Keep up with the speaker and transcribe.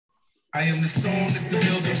I am the stone that the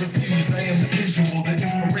builder refused. I am the visual, the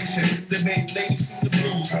inspiration that made ladies sing the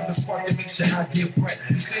blues. I'm the spark that makes your idea bright.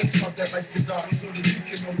 The same spark that lights the dark so that you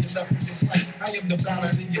can know your left from your right. I am the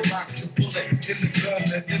ballad in your box, the bullet in the gun,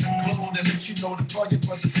 that in the glow that let you know to call your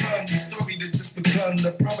brother's son. The story that just begun,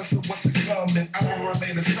 the promise of what's to come, and I will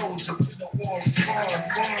remain a soldier till the war is won.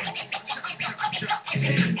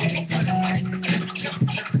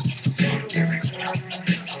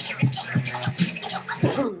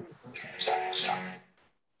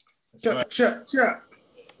 Check.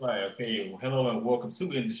 Right, okay. Well, hello and welcome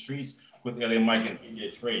to In the Streets with LA Mike and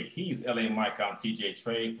TJ Trey. He's LA Mike, I'm TJ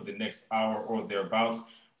Trey. For the next hour or thereabouts,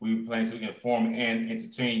 we plan to inform and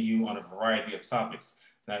entertain you on a variety of topics.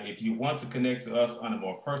 Now, if you want to connect to us on a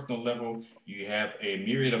more personal level, you have a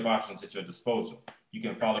myriad of options at your disposal. You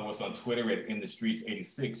can follow us on Twitter at In the Streets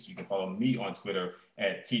 86. You can follow me on Twitter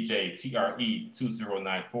at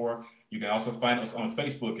TJTRE2094. You can also find us on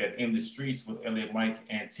Facebook at In the Streets with LA Mike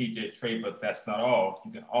and TJ Trey, but that's not all.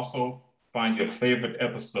 You can also find your favorite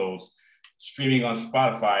episodes streaming on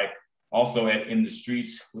Spotify, also at In the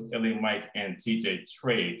Streets with LA Mike and TJ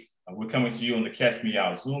Trey. We're coming to you on the Catch Me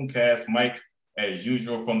Out Zoomcast. Mike, as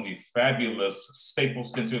usual, from the fabulous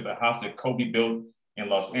Staples Center, the house that Kobe built in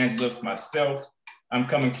Los Angeles. Myself, I'm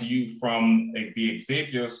coming to you from the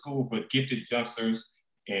Xavier School for Gifted Youngsters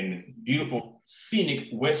in beautiful, scenic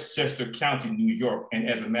Westchester County, New York. And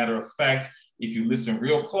as a matter of fact, if you listen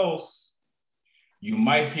real close, you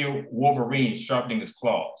might hear Wolverine sharpening his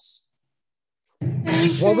claws.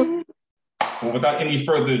 Well, without any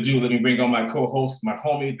further ado, let me bring on my co-host, my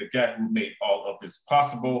homie, the guy who made all of this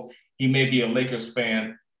possible. He may be a Lakers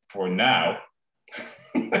fan for now,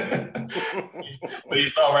 but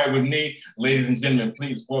he's all right with me. Ladies and gentlemen,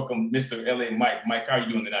 please welcome Mr. LA Mike. Mike, how are you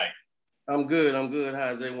doing tonight? I'm good.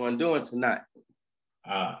 How's everyone doing tonight?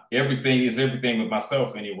 Everything is everything with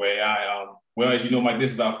myself anyway. Well, as you know, Mike,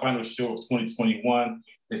 this is our final show of 2021.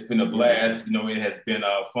 It's been a blast. You know, it has been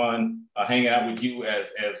fun hanging out with you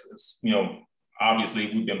as you know, obviously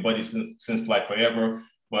we've been buddies since like forever,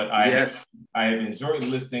 but I have enjoyed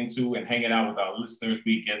listening to and hanging out with our listeners.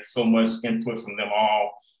 We get so much input from them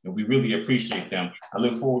all, and we really appreciate them. I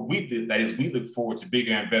look forward, we look forward to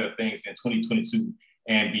bigger and better things in 2022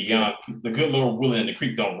 and beyond. The good Lord willing, the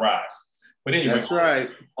creek don't rise. But anyway, that's right.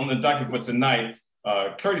 On the docket for tonight,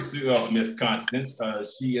 courtesy of Miss Constance,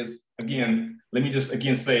 she is, again, let me just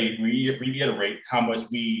again say, reiterate how much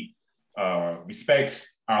we respect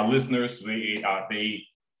our listeners.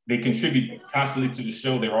 They contribute constantly to the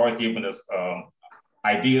show. They're always giving us show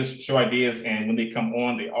ideas, and when they come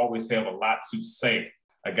on, they always have a lot to say.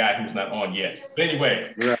 A guy who's not on yet. But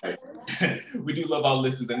anyway, right. We do love our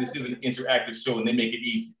listeners, and this is an interactive show, and they make it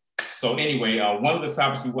easy. So anyway, one of the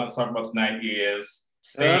topics we want to talk about tonight is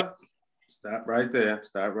Stop right there.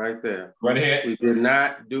 Right ahead. We did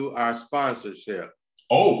not do our sponsorship.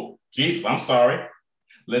 Oh, Jesus, I'm sorry.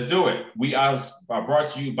 Let's do it. We are brought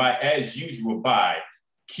to you by, as usual, by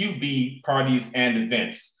QB Parties and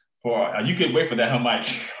Events. You could wait for that, huh, Mike?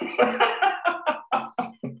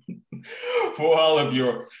 For all of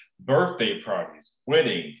your birthday parties,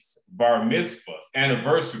 weddings, bar mitzvahs,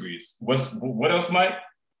 anniversaries. What else, Mike?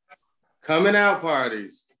 Coming out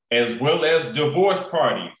parties. As well as divorce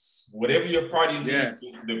parties. Whatever your party needs,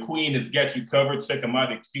 the Queen has got you covered. Check them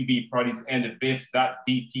out at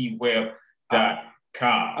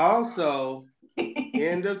qbpartiesandevents.vpweb.com. Also,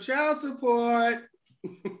 end of child support.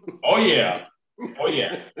 Oh, yeah.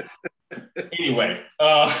 Anyway.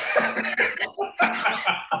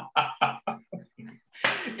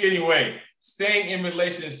 Anyway, staying in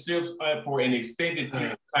relationships for an extended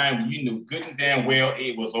period of time when you knew good and damn well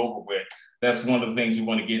it was over with. That's one of the things we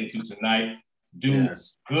want to get into tonight.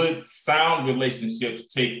 Good, sound relationships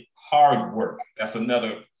take hard work? That's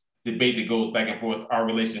another debate that goes back and forth. Our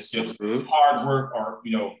relationships, hard work or,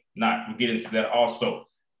 not? We'll get into that also.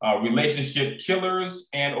 Relationship killers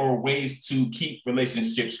and or ways to keep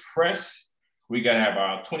relationships fresh. We got to have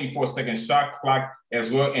our 24-second shot clock as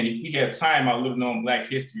well. And if we have time, our little known Black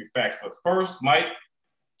history facts. But first, Mike,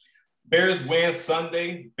 Bears win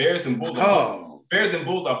Sunday. Bears and Bulls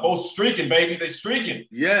are both streaking, baby. They're streaking.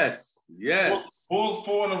 Yes. Bulls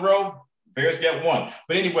 4 in a row. Bears got 1.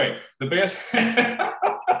 But anyway, the Bears,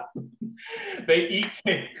 they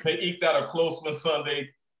eked out a close one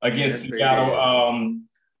Sunday against Seattle.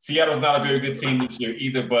 Seattle's not a very good team this year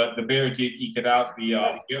either, but the Bears did eke it out.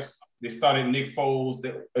 They started Nick Foles.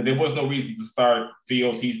 There was no reason to start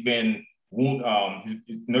Fields. He's been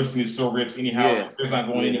nursing his sore ribs anyhow. He's not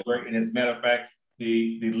going anywhere. And as a matter of fact,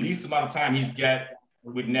 the least amount of time he's got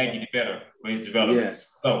with Nagy, the better for his development.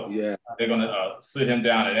 They're going to sit him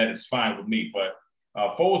down, and that is fine with me. But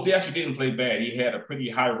Foles actually didn't play bad. He had a pretty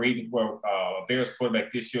high rating for a Bears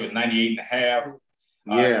quarterback this year at 98.5.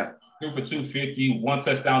 Yeah. 2 for 250, 1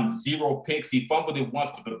 touchdown, 0 picks. He fumbled it once,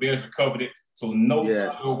 but the Bears recovered it. So no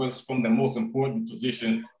turnovers from the most important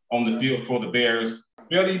position on the field for the Bears.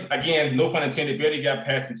 Barely, again, no pun intended, barely got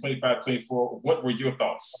past the 25-24. What were your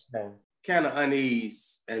thoughts? Kind of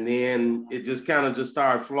unease, and then it just kind of just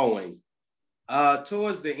started flowing.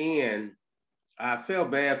 Towards the end, I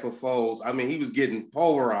felt bad for Foles. I mean, he was getting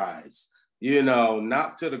pulverized,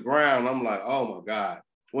 knocked to the ground. I'm like, oh my God.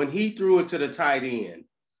 When he threw it to the tight end,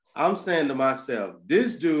 I'm saying to myself,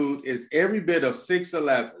 this dude is every bit of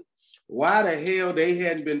 6'11". Why the hell they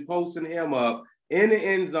hadn't been posting him up in the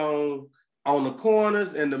end zone, on the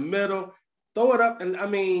corners, in the middle, throw it up, and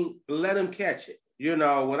let him catch it.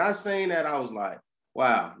 When I seen that, I was like,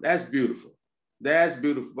 wow, that's beautiful. That's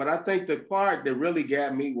beautiful. But I think the part that really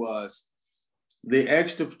got me was the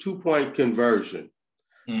extra 2-point conversion.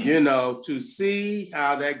 To see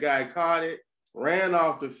how that guy caught it, ran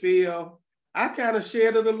off the field, I kind of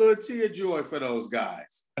shared a little tear of joy for those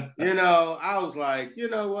guys. I was like, you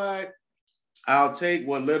know what? I'll take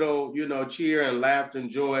what little, cheer and laughter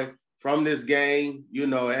and joy from this game.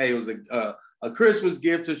 Hey, it was a Christmas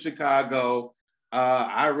gift to Chicago.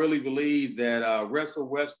 I really believe that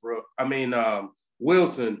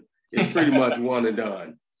Wilson is pretty much one and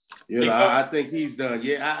done. I think he's done.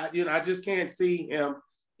 Yeah, I just can't see him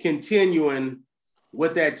continuing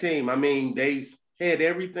with that team. They've had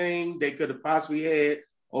everything they could have possibly had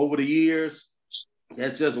over the years.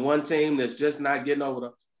 That's just one team that's just not getting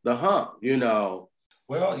over the hump,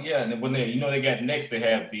 Well, yeah, and when they got next,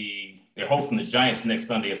 they're hosting the Giants next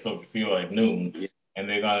Sunday at Soldier Field at noon. Yeah. And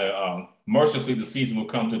they're gonna mercifully the season will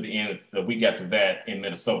come to the end the week after that in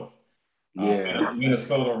Minnesota.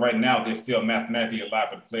 Minnesota right now they're still mathematically alive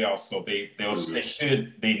for the playoffs, so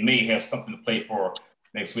they may have something to play for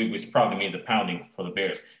next week, which probably means a pounding for the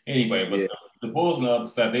Bears. Anyway, but the Bulls on the other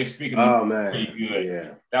side, they're streaking pretty good.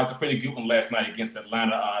 Yeah. That was a pretty good one last night against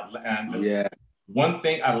Atlanta. One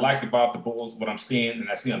thing I like about the Bulls, what I'm seeing, and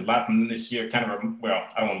I've seen a lot from them this year, I don't want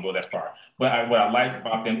to go that far, but what I like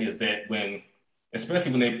about them is that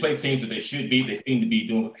especially when they play teams that they should be, they seem to be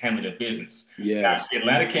handling their business. Yes. Now,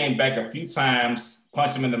 Atlanta came back a few times,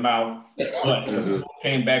 punched them in the mouth, but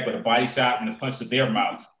came back with a body shot and a punch to their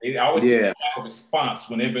mouth. They always have a response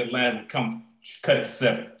whenever Atlanta would come, cut it to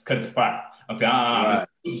 7, cut it to 5. Okay,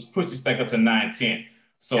 just push this back up to 9-10.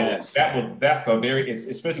 So that's a very,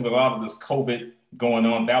 especially with all of this COVID going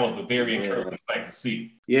on, that was a very encouraging thing to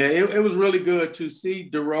see. Yeah, it was really good to see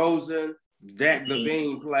DeRozan, Zach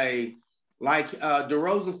LaVine play. Like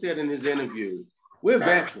DeRozan said in his interview, we're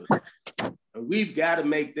veterans. We've got to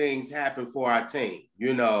make things happen for our team,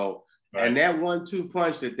 And that 1-2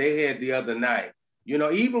 punch that they had the other night,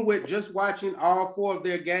 even with just watching all 4 of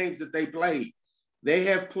their games that they played, they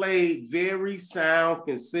have played very sound,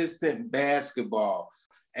 consistent basketball.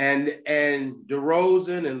 And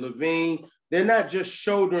DeRozan and LaVine, they're not just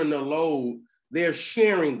shouldering the load, they're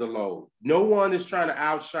sharing the load. No one is trying to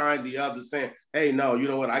outshine the other saying, hey, no, you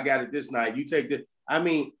know what, I got it this night, you take this.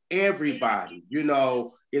 Everybody,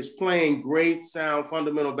 is playing great, sound,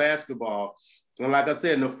 fundamental basketball. And like I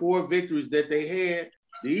said, in the 4 victories that they had,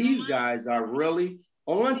 these guys are really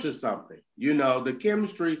onto something. The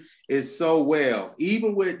chemistry is so well.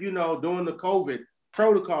 Even with, during the COVID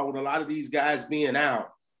protocol, with a lot of these guys being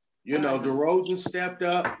out, DeRozan stepped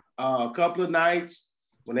up a couple of nights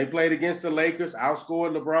when they played against the Lakers,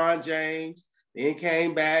 outscored LeBron James, then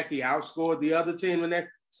came back, he outscored the other team. And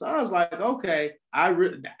so I was like, okay, I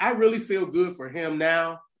really feel good for him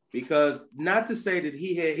now, because not to say that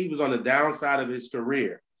he was on the downside of his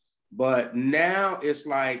career, but now it's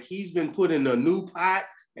like he's been put in a new pot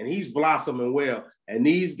and he's blossoming well. And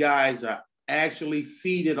these guys are actually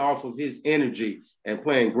feeding off of his energy and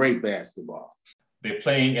playing great basketball. They're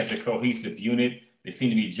playing as a cohesive unit. They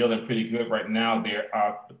seem to be gelling pretty good right now.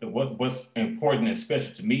 What's important and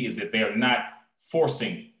special to me is that they're not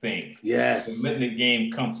forcing things. Yes. They're letting the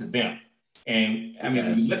game come to them. And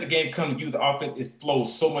when you let the game come to you, the offense, it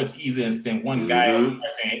flows so much easier than one guy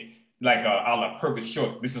saying, like a la Purvis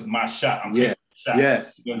Short, this is my shot. I'm taking the shot.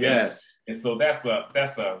 Yes. Yes. And so that's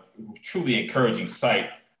a truly encouraging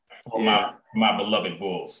sight for my beloved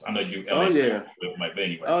Bulls. I know you. LA but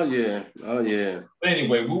anyway. Oh yeah. But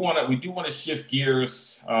anyway, we do want to shift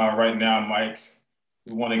gears right now, Mike.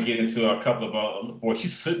 We want to get into a couple of boy.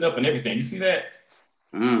 She's sitting up and everything. You see that?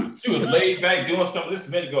 She was laid back doing something this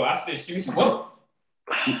minute ago. I said, she said, whoa.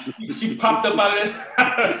 she popped up out of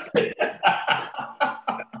this.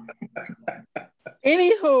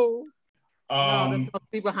 Anywho. No, there's no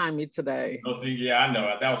see behind me today. No, see, yeah, I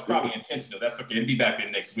know. That was probably intentional. That's okay. It'll be back there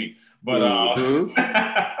next week. But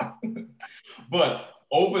but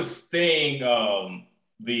overstaying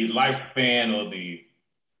the lifespan or the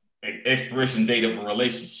expiration date of a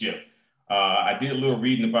relationship. I did a little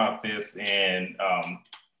reading about this, and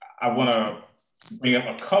I want to bring up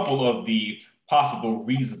a couple of the possible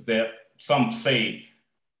reasons that some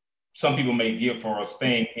people may give for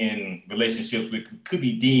staying in relationships which could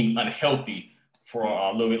be deemed unhealthy for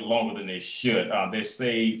a little bit longer than they should. They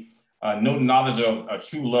say no knowledge of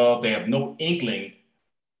true love. They have no inkling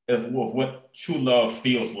of what true love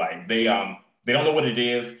feels like. They don't know what it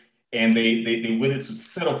is, and they're willing to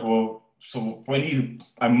settle for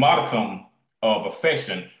a modicum of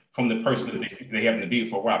affection from the person that they happen to be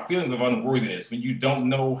for a while. Feelings of unworthiness, when you don't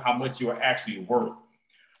know how much you are actually worth.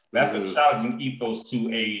 That's a challenging ethos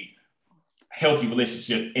to a healthy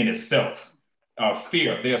relationship in itself.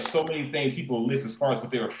 Fear. There are so many things people list as far as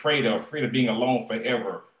what they're afraid of being alone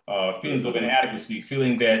forever, feelings of inadequacy,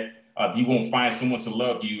 feeling that you won't find someone to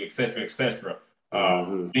love you, etc., etc.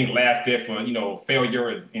 Being laughed at for,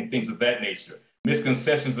 failure and things of that nature.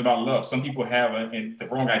 Misconceptions about love. Some people have the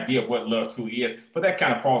wrong idea of what love truly is, but that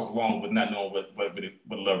kind of falls along with not knowing what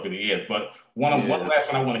love really is. But one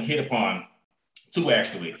last one I want to hit upon, too,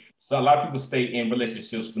 actually. So a lot of people stay in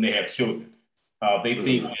relationships when they have children. They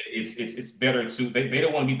think it's better to, they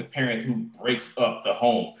don't want to be the parent who breaks up the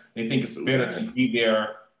home. They think it's better to be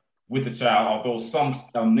there with the child,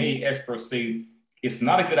 although many experts say it's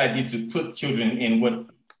not a good idea to put children in what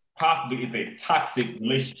possibly is a toxic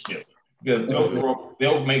relationship, because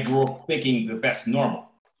they may grow up thinking that that's normal,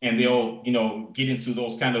 and they'll get into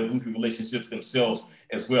those kind of goofy relationships themselves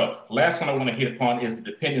as well. Last one I want to hit upon is the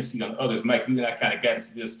dependency on others. Mike, you and I kind of got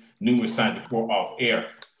into this numerous times before off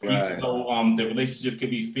air. Right. So the relationship could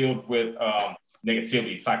be filled with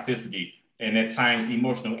negativity, toxicity, and at times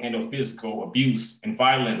emotional and or physical abuse and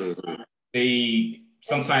violence.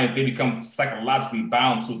 Sometimes they become psychologically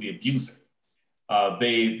bound to the abuser.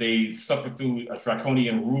 They suffer through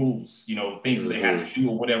draconian rules, things that they have to do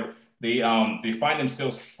or whatever. They find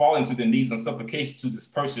themselves falling to their knees on supplication to this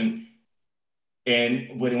person.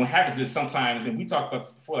 And what happens is sometimes, and we talked about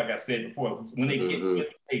this before, like I said before, when they get with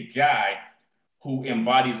a guy who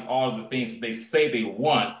embodies all of the things that they say they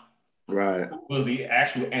want, right, who was the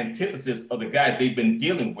actual antithesis of the guy they've been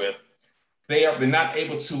dealing with, they're not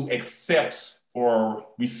able to accept or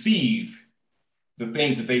receive the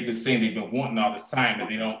things that they've been saying they've been wanting all this time, and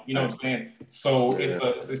they don't, what I'm saying? So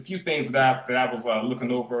it's a few things that I was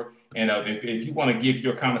looking over, and if you want to give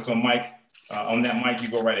your comments on that, Mike, you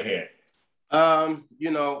go right ahead.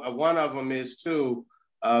 One of them is too,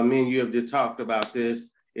 me and you have just talked about this,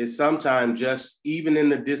 is sometimes just even in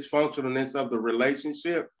the dysfunctionalness of the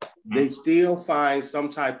relationship, they still find some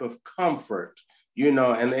type of comfort,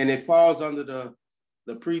 and it falls under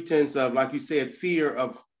the pretense of, like you said, fear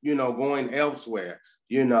of, going elsewhere,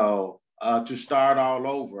 to start all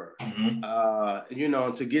over,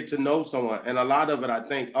 to get to know someone. And a lot of it, I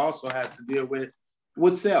think, also has to deal with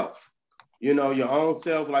self, your own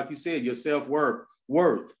self, like you said, your self-worth.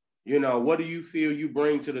 What do you feel you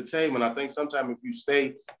bring to the table? And I think sometimes if you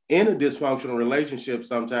stay in a dysfunctional relationship,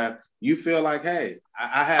 sometimes you feel like, hey,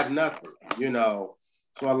 I have nothing,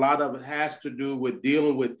 So a lot of it has to do with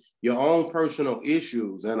dealing with your own personal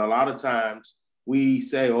issues. And a lot of times we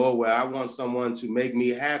say, oh, well, I want someone to make me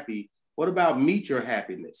happy. What about meet your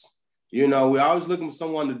happiness? We're always looking for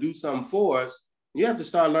someone to do something for us. You have to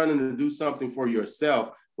start learning to do something for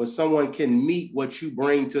yourself where someone can meet what you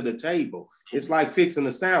bring to the table. It's like fixing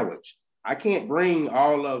a sandwich. I can't bring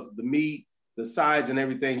all of the meat, the sides and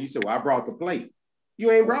everything. You say, well, I brought the plate.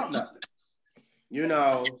 You ain't brought nothing.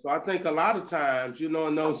 So I think a lot of times, in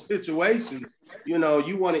those situations, you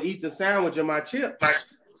want to eat the sandwich and my chips.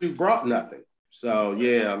 You brought nothing. So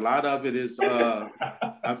yeah, a lot of it is, I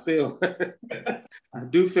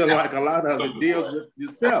do feel like a lot of it deals with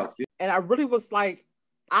yourself. And I really was like,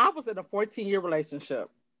 I was in a 14-year relationship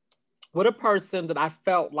with a person that I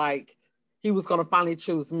felt like he was going to finally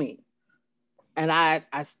choose me. And I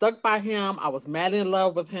stuck by him. I was madly in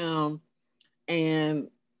love with him. And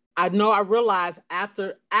I realized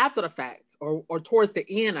after the fact, or towards the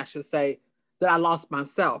end, I should say, that I lost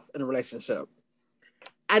myself in a relationship.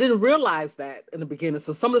 I didn't realize that in the beginning.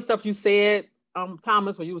 So some of the stuff you said,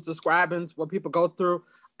 Thomas, when you was describing what people go through,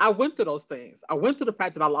 I went through those things. I went through the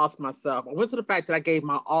fact that I lost myself. I went through the fact that I gave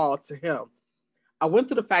my all to him. I went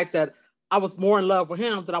through the fact that I was more in love with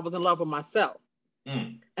him than I was in love with myself.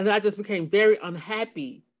 And then I just became very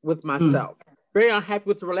unhappy with myself, very unhappy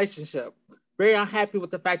with the relationship, very unhappy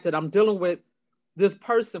with the fact that I'm dealing with this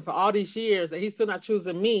person for all these years and he's still not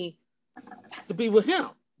choosing me to be with him.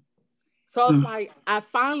 So it's like I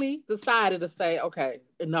finally decided to say, okay,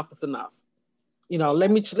 enough is enough. You know, let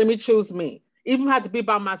me choose me. Even if I have to be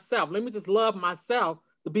by myself, let me just love myself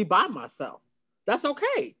to be by myself. That's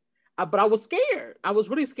okay. But I was scared. I was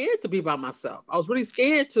really scared to be by myself. I was really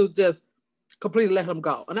scared to just completely let him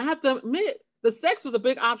go. And I have to admit, the sex was a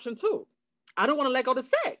big option too. I don't want to let go of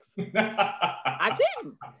sex. I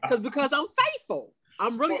didn't, because I'm faithful.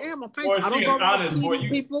 I'm faithful. Boy, I don't go around honest, cheating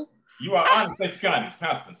people. You are honest,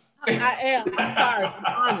 Constance. I am. I'm sorry. I'm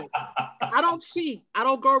honest. I don't cheat. I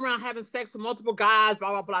don't go around having sex with multiple guys, blah,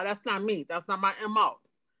 blah, blah. That's not me. That's not my MO.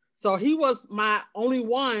 So he was my only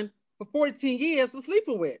one for 14 years to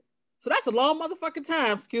sleeping with. So that's a long motherfucking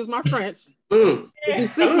time, excuse my French. To be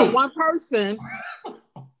sleeping with one person.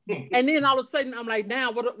 And then all of a sudden, I'm like,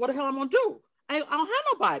 now what the hell I'm going to do? I don't have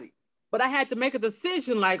nobody. But I had to make a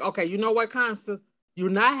decision like, okay, you know what, Constance? You're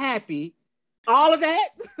not happy. All of that.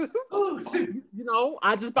 You know,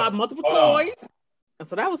 I just bought multiple toys. And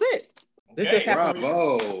so that was it. This just happened.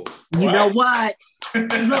 Bravo. You know what?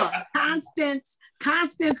 Look, Constance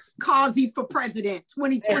Causey for president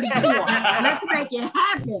 2024. Let's make it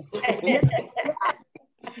happen.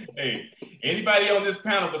 Hey, anybody on this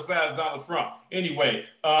panel besides Donald Trump? Anyway.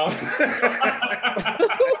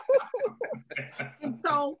 And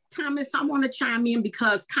so, Thomas, I want to chime in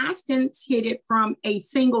because Constance hit it from a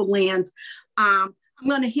single lens. I'm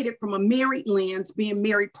going to hit it from a married lens, being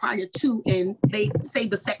married prior to, and they say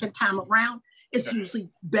the second time around, it's usually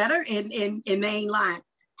better, and they ain't lying.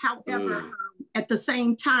 However, at the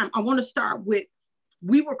same time, I want to start with,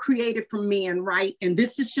 we were created from men, right? And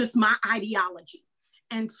this is just my ideology.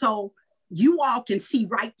 And so you all can see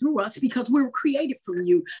right through us because we were created from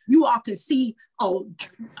you. You all can see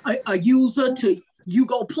a user to you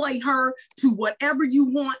go play her to whatever you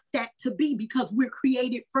want that to be because we're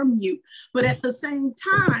created from you. But at the same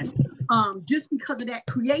time, just because of that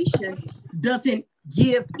creation doesn't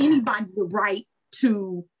give anybody the right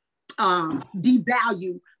to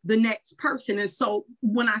devalue the next person. And so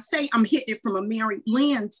when I say I'm hitting it from a married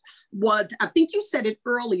lens, I think you said it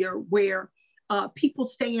earlier, where people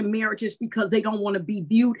stay in marriages because they don't want to be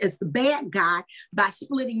viewed as the bad guy by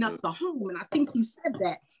splitting up the home. And I think you said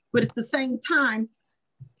that. But at the same time,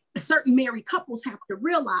 certain married couples have to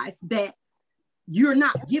realize that you're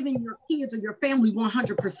not giving your kids or your family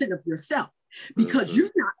 100% of yourself because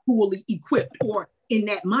you're not fully equipped or in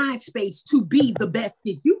that mind space to be the best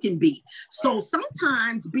that you can be. So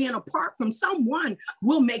sometimes being apart from someone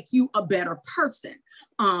will make you a better person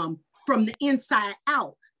from the inside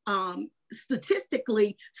out.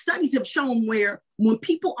 Statistically, studies have shown where when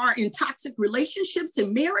people are in toxic relationships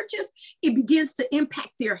and marriages, it begins to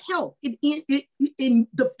impact their health in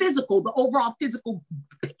the physical, the overall physical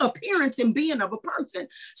appearance and being of a person.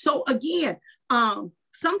 So again,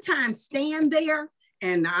 sometimes staying there,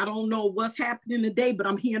 and I don't know what's happening today, but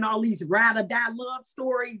I'm hearing all these ride or die love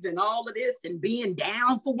stories and all of this and being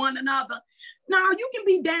down for one another. Now you can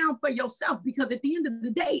be down for yourself because at the end of the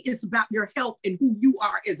day, it's about your health and who you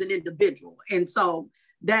are as an individual. And so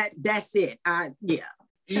that's it. I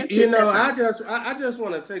just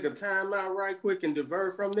want to take a time out right quick and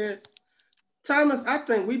divert from this. Thomas, I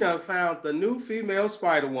think we done found the new female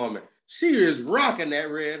Spider-Woman. She is rocking that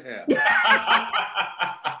red hair.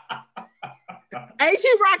 Ain't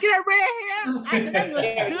she rocking that red hair? I think that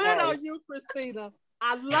looks good on you, Christina.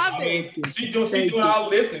 I love it. She doing all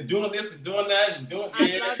this and doing this and doing that and doing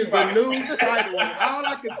it. It's the new Spider-Woman. All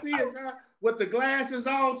I can see is her with the glasses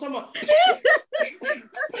on.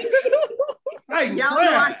 Hey, y'all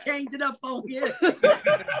know I changed it up on here.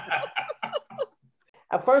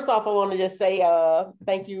 First off, I want to just say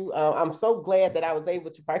thank you. I'm so glad that I was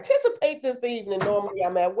able to participate this evening. Normally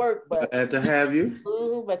I'm at work, but glad to have you.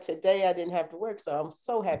 But today I didn't have to work, so I'm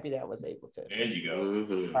so happy that I was able to. There you go.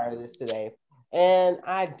 Be part of this today. And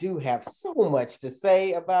I do have so much to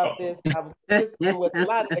say about this. I'm listening with a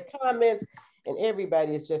lot of the comments, and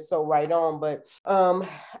everybody is just so right on. But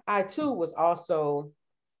I too was also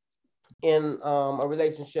in a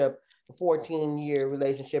relationship, a 14-year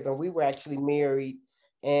relationship, and we were actually married.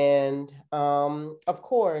 And of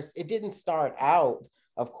course, it didn't start out,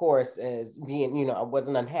 of course, as being, I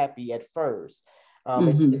wasn't unhappy at first.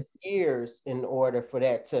 It took years in order for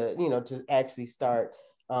that to, to actually start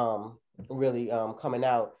really coming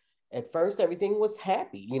out. At first, everything was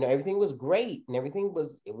happy, everything was great, and everything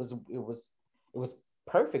was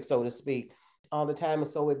perfect, so to speak, all the time.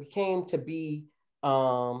 And so it became to be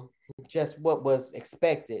just what was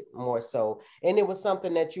expected more so. And it was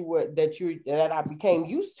something that I became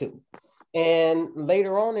used to. And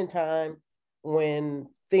later on in time, when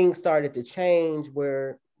things started to change,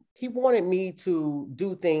 where he wanted me to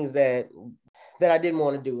do things that I didn't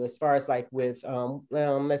want to do, as far as like with,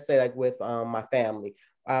 let's say like with my family.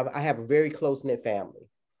 I have a very close-knit family,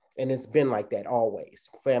 and it's been like that always.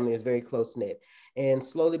 Family is very close-knit. And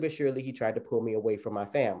slowly but surely, he tried to pull me away from my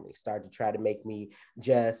family, started to try to make me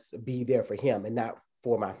just be there for him and not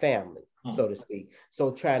for my family, so to speak.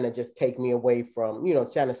 So trying to just take me away from,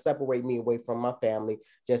 trying to separate me away from my family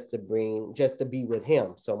just to be with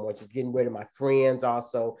him so much, just getting rid of my friends,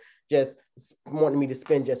 also just wanting me to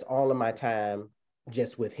spend just all of my time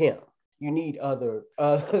just with him. You need other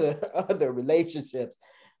relationships,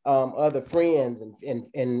 other friends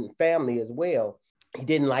and family as well. He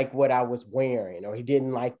didn't like what I was wearing, or he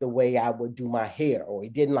didn't like the way I would do my hair, or he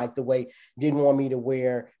didn't want me to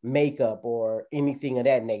wear makeup or anything of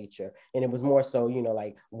that nature. And it was more so,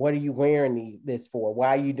 like, what are you wearing this for? Why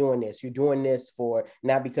are you doing this? You're doing this for,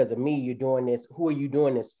 not because of me, you're doing this. Who are you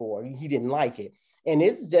doing this for? He didn't like it. And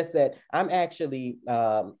it's just that I'm actually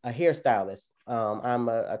a hairstylist. I'm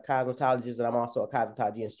a cosmetologist, and I'm also a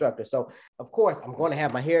cosmetology instructor. So of course I'm going to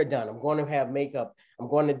have my hair done. I'm going to have makeup. I'm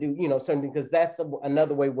going to do, something, because that's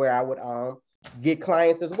another way where I would get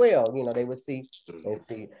clients as well. They would see,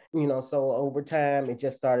 so over time it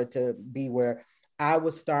just started to be where I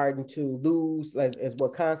was starting to lose, as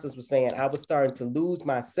what Constance was saying, I was starting to lose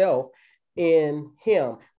myself in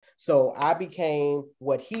him. So I became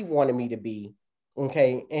what he wanted me to be.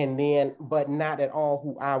 Okay. And then, but not at all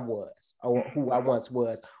who I was, or who I once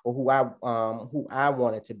was, or who I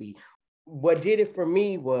wanted to be. What did it for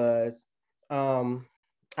me was, I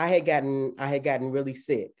had gotten really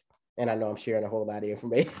sick. And I know I'm sharing a whole lot of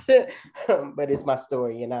information, but it's my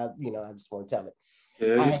story, and I just want to tell it.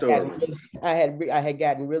 Yeah, your story. I had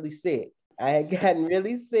gotten really sick.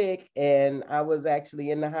 And I was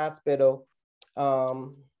actually in the hospital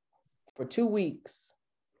for 2 weeks.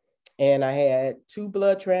 And I had 2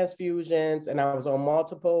 blood transfusions, and I was on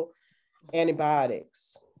multiple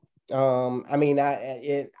antibiotics.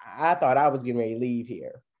 I thought I was getting ready to leave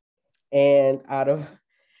here. And out of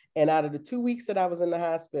the 2 weeks that I was in the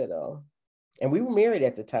hospital, and we were married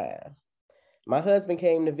at the time, my husband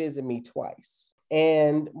came to visit me twice.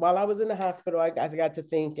 And while I was in the hospital, I got to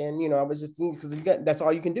thinking, I was just, because that's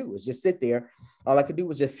all you can do is just sit there. All I could do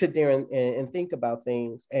was just sit there and think about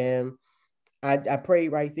things. And I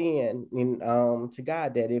prayed right then to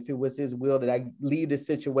God that if it was his will that I leave this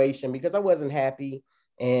situation, because I wasn't happy,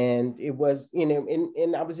 and it was,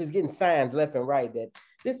 and I was just getting signs left and right that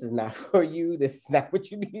this is not for you. This is not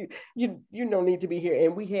what you need. You don't need to be here.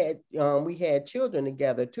 And we had children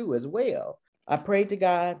together too as well. I prayed to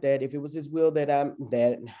God that if it was his will that I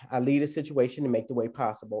leave the situation and make the way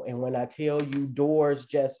possible. And when I tell you, doors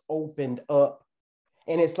just opened up,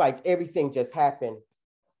 and it's like everything just happened.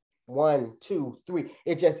 1, 2, 3.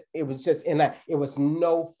 It was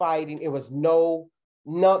no fighting. It was no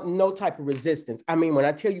type of resistance. I mean, when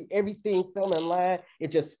I tell you everything fell in line,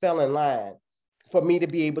 it just fell in line for me to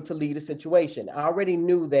be able to lead a situation. I already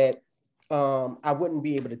knew that I wouldn't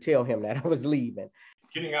be able to tell him that I was leaving.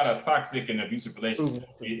 Getting out of toxic and abusive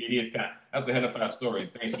relationships, it is that's a hell of a story.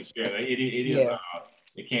 Thanks for sharing.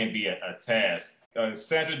 It can be a task.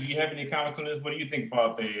 Sandra, do you have any comments on this? What do you think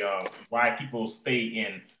about why people stay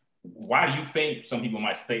in? Why do you think some people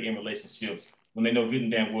might stay in relationships when they know good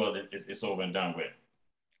and damn well that it's over and done with?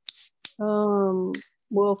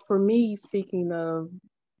 Well, for me, speaking of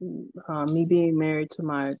me being married to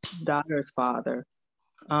my daughter's father,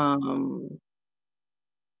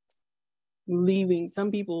 leaving,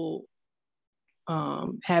 some people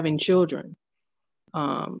having children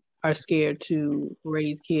are scared to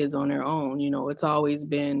raise kids on their own. It's always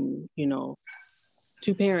been,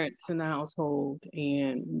 2 parents in the household,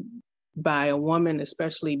 and by a woman,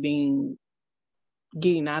 especially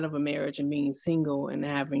getting out of a marriage and being single and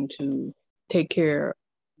having to take care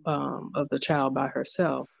of the child by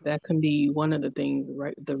herself, that can be one of the things,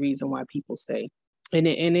 right? The reason why people stay. And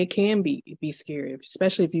it can be scary,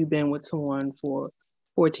 especially if you've been with someone for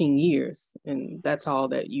 14 years and that's all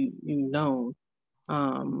that you've known.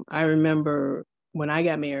 I remember when I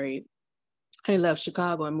got married, I left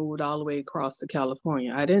Chicago and moved all the way across to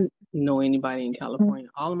California. I didn't know anybody in California.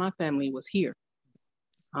 All of my family was here.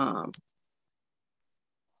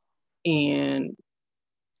 And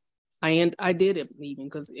I did it leaving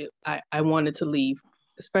because I wanted to leave,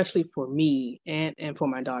 especially for me and for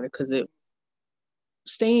my daughter, because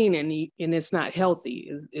staying and it's not healthy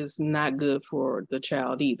is not good for the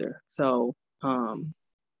child either. So,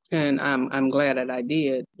 and I'm glad that I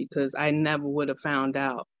did, because I never would have found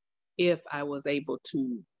out if I was able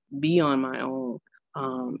to be on my own,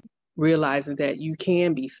 realizing that you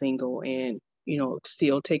can be single and you know,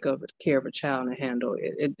 still take care of a child and handle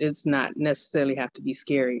it. It's not necessarily have to be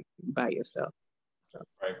scary by yourself. So.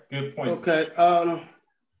 Right. Good point. Okay. Go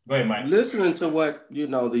ahead, Mike. Listening to what, you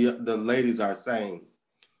know, the ladies are saying,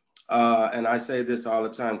 and I say this all the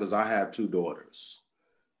time because I have 2 daughters.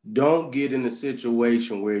 Don't get in a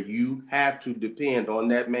situation where you have to depend on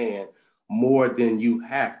that man more than you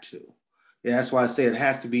have to. Yeah, that's why I say it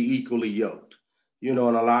has to be equally yoked. You know,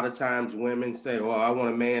 and a lot of times women say, well, I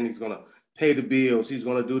want a man, he's going to pay the bills, he's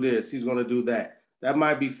going to do this, he's going to do that. That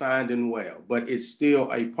might be fine and well, but it's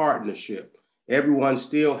still a partnership. Everyone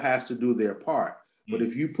still has to do their part. But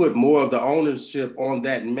if you put more of the ownership on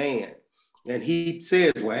that man, and he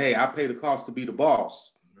says, well, hey, I pay the cost to be the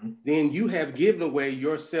boss, then you have given away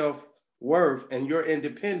your self-worth and your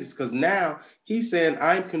independence, because now he's saying,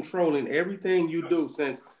 I'm controlling everything you do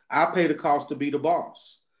since I pay the cost to be the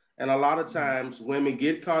boss. And a lot of times women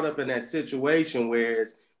get caught up in that situation where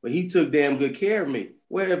well, he took damn good care of me.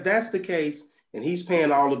 Well, if that's the case and he's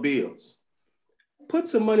paying all the bills, put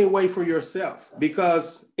some money away for yourself,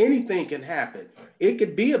 because anything can happen. It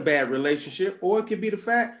could be a bad relationship, or it could be the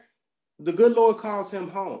fact the good Lord calls him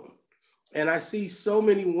home. And I see so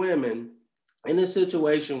many women in a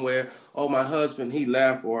situation where, oh, my husband, he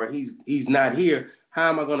left, or he's not here. How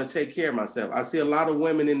am I going to take care of myself? I see a lot of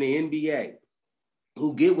women in the NBA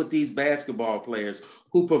who get with these basketball players,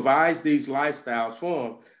 who provides these lifestyles for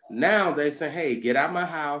them. Now they say, hey, get out my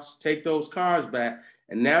house, take those cars back.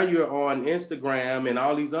 And now you're on Instagram and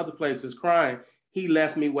all these other places crying, he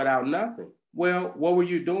left me without nothing. Well, what were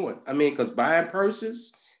you doing? I mean, because buying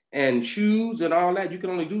purses and shoes and all that, you can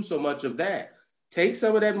only do so much of that. Take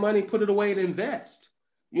some of that money, put it away and invest.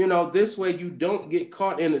 You know, this way you don't get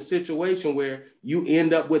caught in a situation where you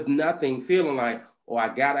end up with nothing, feeling like, oh, I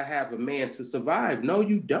gotta have a man to survive. No,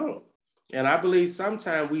 you don't. And I believe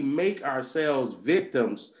sometimes we make ourselves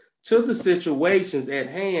victims to the situations at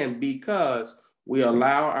hand because we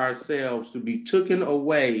allow ourselves to be taken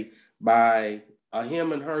away by a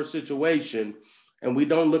him and her situation, and we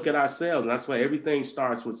don't look at ourselves. And that's why everything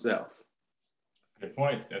starts with self. Good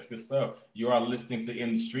points. That's good stuff. You are listening to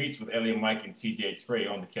In the Streets with Elliot Mike and TJ Trey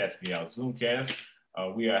on the Catch Me Out Zoomcast.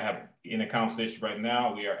 We are in a conversation right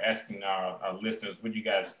now. We are asking our listeners, what do you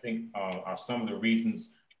guys think are some of the reasons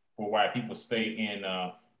for why people stay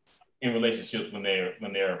in relationships when they're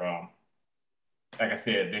like I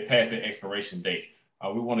said, they pass their expiration date.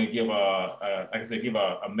 We want to give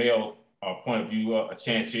a male point of view a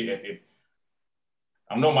chance here. If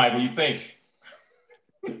I don't know, Mike, what do you think?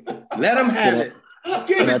 Let him have it.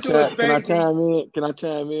 Give it to us, baby. Can I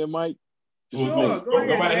chime in, Mike? Sure, go ahead.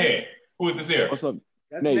 Go right ahead. Who is this here? What's up?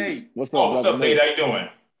 That's Nate. What's up? Oh, what's up, Nate? How you doing?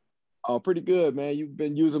 Oh, pretty good, man. You've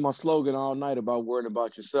been using my slogan all night about worrying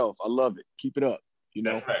about yourself. I love it. Keep it up. You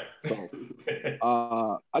know. That's right.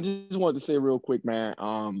 So, I just wanted to say real quick, man.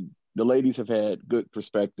 The ladies have had good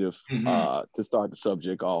perspective to start the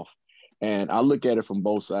subject off, and I look at it from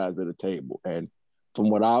both sides of the table. And from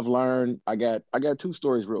what I've learned, I got 2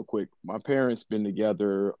 stories real quick. My parents been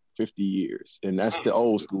together 50 years, and that's the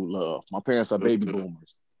old school love. My parents are baby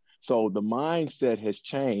boomers. So the mindset has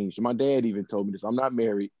changed. My dad even told me this. I'm not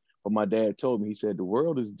married, but my dad told me, he said, the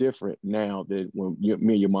world is different now than when me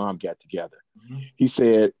and your mom got together. He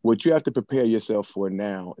said, what you have to prepare yourself for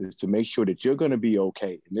now is to make sure that you're going to be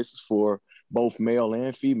okay. And this is for both male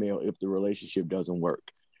and female if the relationship doesn't work.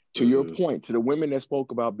 To your point, to the women that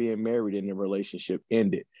spoke about being married and the relationship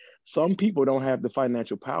ended, some people don't have the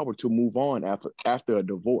financial power to move on after a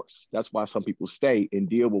divorce. That's why some people stay and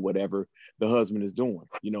deal with whatever the husband is doing,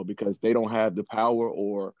 you know, because they don't have the power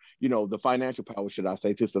or, you know, the financial power, should I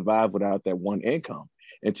say, to survive without that one income.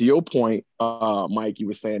 And to your point, Mike, you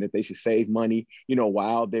were saying that they should save money, you know,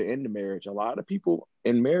 while they're in the marriage. A lot of people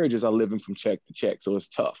in marriages are living from check to check. So it's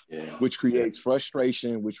tough, which creates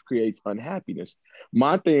frustration, which creates unhappiness.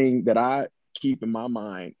 My thing that I keep in my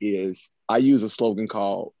mind is I use a slogan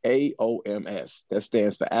called AOMS. That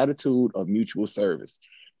stands for Attitude of Mutual Service.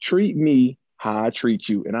 Treat me how I treat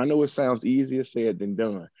you. And I know it sounds easier said than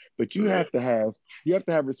done, but you have to have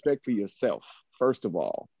respect for yourself, first of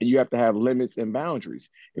all, and you have to have limits and boundaries.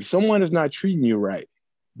 If someone is not treating you right,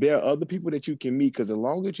 there are other people that you can meet, because the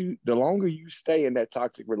longer you stay in that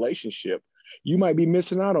toxic relationship, you might be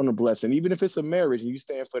missing out on a blessing. Even if it's a marriage and you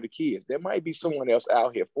stand for the kids, there might be someone else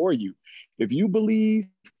out here for you. If you believe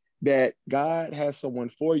that God has someone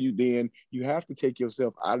for you, then you have to take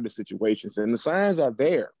yourself out of the situations. And the signs are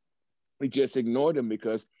there. We just ignore them,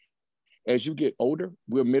 because as you get older,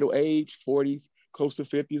 we're middle age, 40s, close to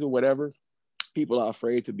 50s or whatever, people are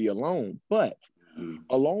afraid to be alone. But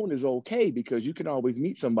alone is okay because you can always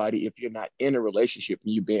meet somebody if you're not in a relationship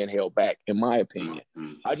and you're being held back, in my opinion.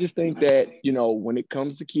 I just think that, when it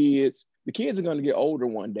comes to kids, the kids are going to get older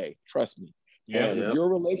one day, trust me. And if your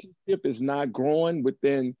relationship is not growing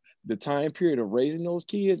within the time period of raising those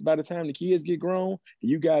kids, by the time the kids get grown,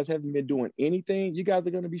 and you guys haven't been doing anything, you guys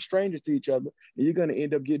are going to be strangers to each other, and you're going to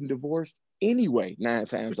end up getting divorced anyway, 9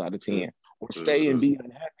 times out of 10, or stay and be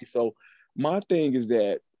unhappy. So my thing is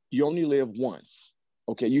that you only live once.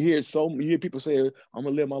 Okay, you hear people say, I'm gonna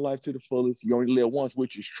live my life to the fullest. You only live once,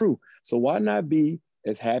 which is true. So why not be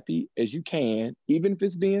as happy as you can, even if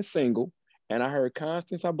it's being single? And I heard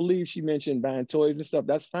Constance, I believe she mentioned buying toys and stuff.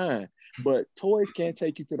 That's fine. But toys can't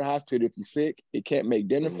take you to the hospital if you're sick. It can't make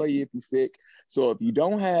dinner for you if you're sick. So if you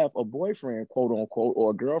don't have a boyfriend, quote unquote,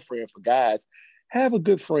 or a girlfriend for guys, have a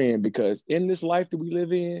good friend, because in this life that we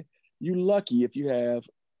live in, you're lucky if you have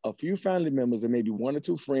a few family members and maybe 1 or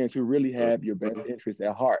 2 friends who really have your best interests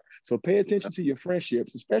at heart. So pay attention to your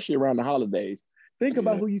friendships, especially around the holidays. Think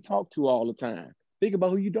about who you talk to all the time. Think about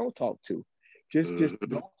who you don't talk to. Just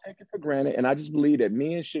don't take it for granted. And I just believe that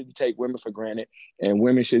men shouldn't take women for granted, and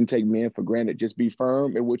women shouldn't take men for granted. Just be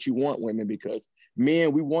firm in what you want, women, because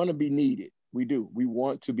men, we want to be needed. We do. We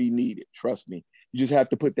want to be needed. Trust me. You just have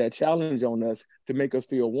to put that challenge on us to make us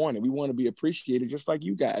feel wanted. We want to be appreciated just like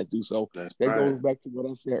you guys do. So that goes back to what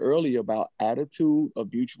I said earlier about attitude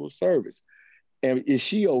of mutual service. And is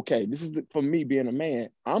she okay? This is for me being a man.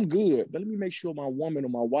 I'm good, but let me make sure my woman or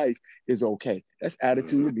my wife is okay. That's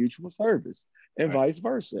attitude of mutual service, and vice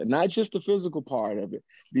versa. Not just the physical part of it,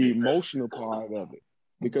 the emotional part of it.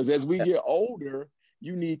 Because as we get older,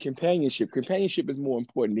 you need companionship. Companionship is more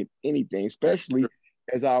important than anything, especially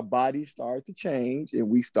as our bodies start to change and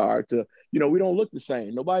we start to, we don't look the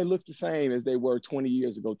same. Nobody looks the same as they were 20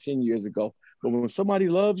 years ago, 10 years ago. But when somebody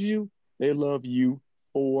loves you, they love you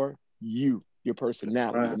for you, your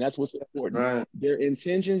personality. And that's what's important. Their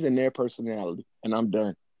intentions and their personality. And I'm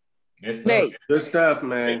done. Yes, Nate. Good stuff,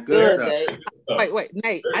 man. Good stuff. Wait,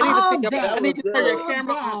 Nate. I need to turn your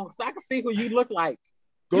camera on so I can see who you look like.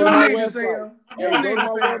 You don't need to see him. You don't need to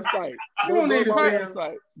see him. You don't need to see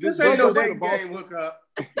him. This ain't no dating game hookup.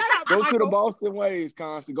 Go to the Boston Ways,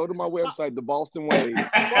 Constance. Go to my website, the Boston Ways.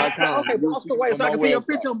 Okay, Boston Ways. So I can see your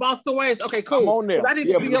picture on Boston Ways. Okay, cool. I'm on there. I need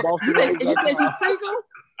to see you said you're single?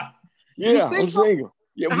 Yeah, I'm single.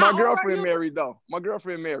 Yeah, my girlfriend married though. My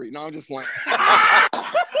girlfriend married. No, I'm just playing.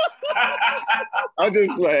 I'm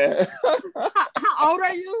just playing. How old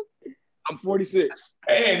are you? I'm 46.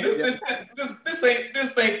 Hey, this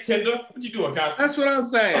ain't Tinder. What you doing, Constance? That's what I'm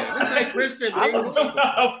saying. This ain't Christian.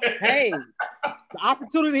 Hey, the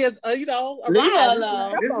opportunity is, Leave her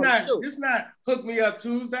alone. It's not hook me up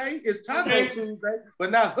Tuesday. It's Taco Tuesday,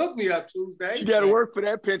 but not hook me up Tuesday. You got to work for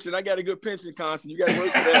that pension. I got a good pension, Constance. You got to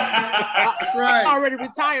work for that. That's right. I'm already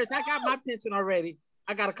retired. So I got my pension already.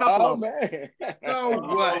 I got a couple of them. Man. So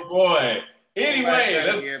what? Oh, boy.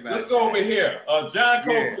 Anyway, let's go over here. John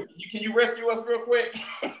Cole, can you rescue us real quick?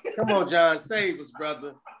 Come on, John. Save us,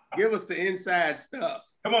 brother. Give us the inside stuff.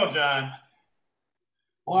 Come on, John.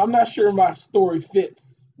 Well, I'm not sure my story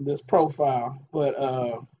fits this profile,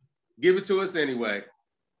 but give it to us anyway.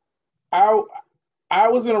 I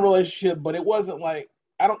was in a relationship, but it wasn't like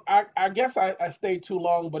I guess I stayed too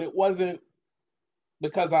long, but it wasn't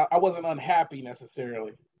because I wasn't unhappy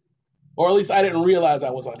necessarily. Or at least I didn't realize I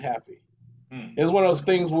was unhappy. It's one of those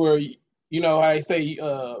things where, how I say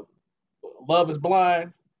love is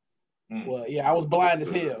blind. Well, yeah, I was blind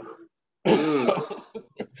as hell.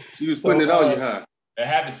 She was putting it on you, huh? It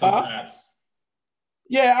happens sometimes.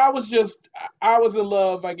 Yeah, I was in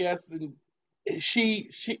love, I guess. And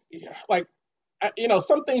she like,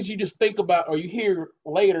 some things you just think about or you hear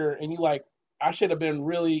later and you like, I should have been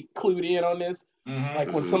really clued in on this.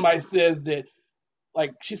 Like when somebody says that,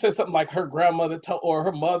 like she said something like her grandmother or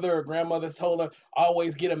her mother or grandmother told her,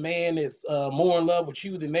 always get a man that's more in love with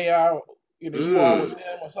you than they are, you are with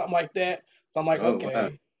them or something like that. So I'm like,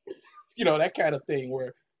 okay, wow. That kind of thing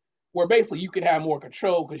where basically you can have more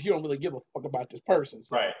control because you don't really give a fuck about this person.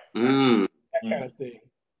 So right. That kind of thing.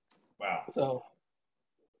 Wow. So,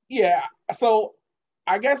 yeah. So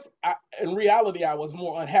I guess in reality, I was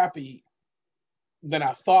more unhappy than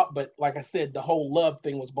I thought. But like I said, the whole love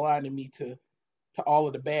thing was blinding me to all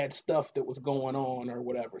of the bad stuff that was going on or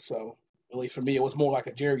whatever. So at least for me, it was more like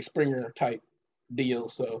a Jerry Springer type deal.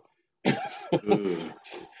 So, I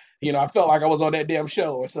felt like I was on that damn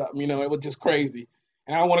show or something, it was just crazy.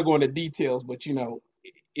 And I don't want to go into details, but she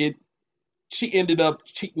ended up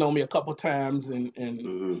cheating on me a couple times. And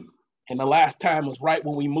the last time was right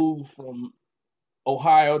when we moved from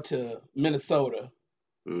Ohio to Minnesota.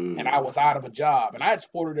 And I was out of a job and I had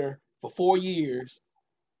supported her for 4 years,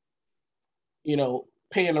 you know,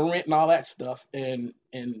 paying the rent and all that stuff. And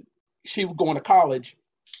she was going to college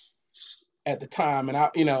at the time, and I,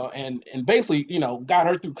 you know, and basically, you know, got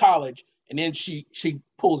her through college, and then she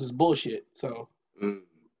pulls this bullshit. So, you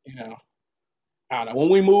know, I don't know. When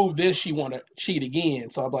we moved, then she want to cheat again.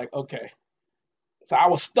 So I'm like, okay. So I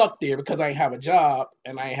was stuck there because I ain't have a job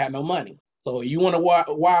and I ain't had no money. So you wonder why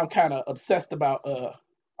I'm kind of obsessed about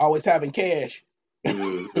always having cash.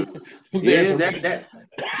 Yeah,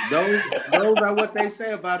 those are what they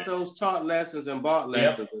say about those taught lessons and bought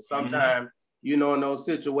lessons. And sometimes, you know, in those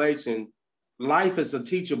situations, life is a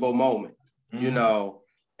teachable moment, you know.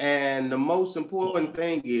 And the most important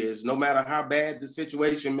thing is, no matter how bad the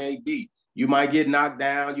situation may be, you might get knocked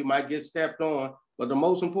down, you might get stepped on, but the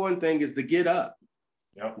most important thing is to get up.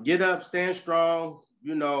 Get up, stand strong,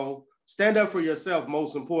 you know, stand up for yourself,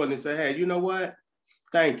 most importantly, say, hey, you know what?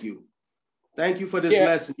 Thank you. Thank you for this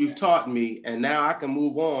lesson you've taught me. And now I can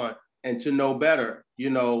move on and to know better, you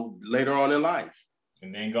know, later on in life.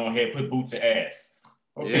 And then go ahead and put boots to ass.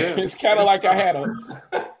 Okay. Yeah. It's kind of like I had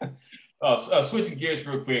a... switching gears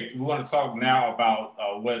real quick, we want to talk now about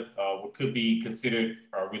what could be considered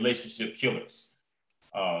relationship killers,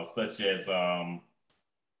 such as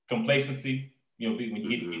complacency. You know, when you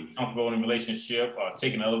get comfortable in a relationship,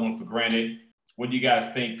 taking the other one for granted. What do you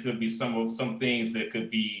guys think could be some things that could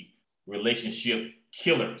be relationship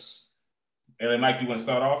killers? LA Mike, you want to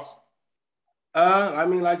start off? I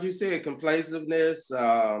mean, like you said, complaciveness,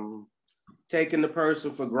 taking the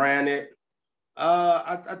person for granted.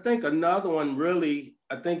 I think another one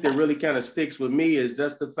that really kind of sticks with me is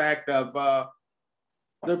just the fact of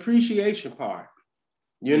the appreciation part,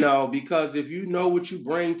 you know, because if you know what you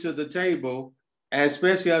bring to the table, and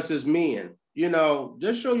especially us as men, you know,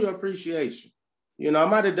 just show your appreciation. You know, I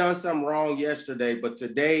might have done something wrong yesterday, but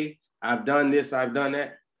today I've done this, I've done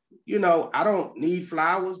that. You know, I don't need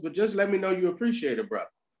flowers, but just let me know you appreciate it, brother.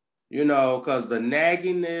 You know, because the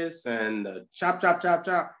nagginess and the chop, chop, chop,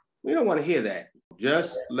 chop, we don't want to hear that.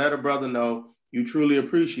 Just let a brother know you truly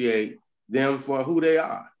appreciate them for who they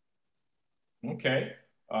are. Okay.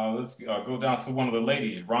 Let's go down to one of the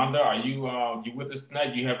ladies. Rhonda, are you with us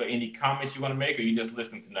tonight? Do you have any comments you want to make, or you just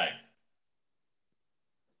listening tonight?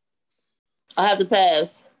 I have to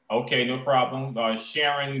pass. Okay, no problem.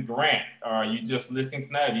 Sharon Grant, are you just listening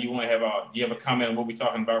tonight, or do you want to have a comment on what we're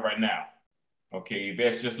talking about right now? Okay,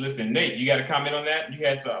 Yvette's just listening. Nate, you got a comment on that? You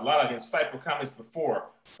had a lot of insightful comments before.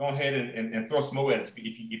 Go ahead and throw some more at us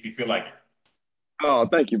if you feel like it. Oh,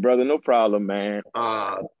 thank you, brother. No problem, man.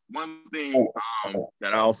 One thing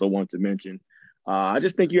that I also want to mention, I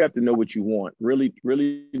just think you have to know what you want. Really,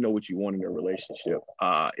 really know what you want in your relationship.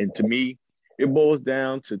 And to me, it boils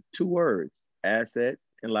down to 2 words: asset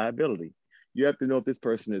and liability. You have to know if this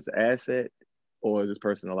person is an asset or is this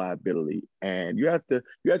person a liability. And you have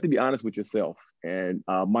to be honest with yourself. And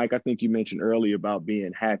Mike, I think you mentioned earlier about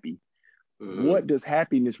being happy. What does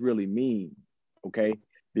happiness really mean? Okay.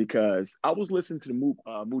 Because I was listening to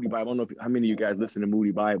the Moody Bible. I don't know how many of you guys listen to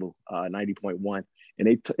Moody Bible 90.1, and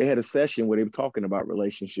they had a session where they were talking about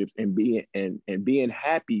relationships and being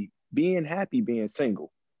happy being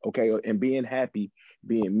single, okay, and being happy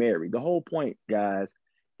being married. The whole point, guys,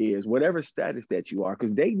 is whatever status that you are,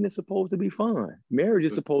 because dating is supposed to be fun. Marriage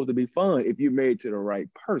is supposed to be fun if you're married to the right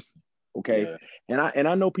person, okay. Yeah. And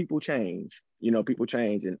I know people change. You know, people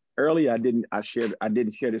change. And earlier I didn't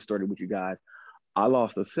share this story with you guys. I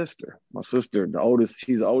lost a sister. My sister, the oldest,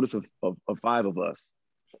 she's the oldest of 5 of us.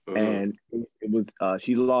 And it was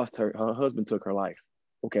she lost her husband took her life,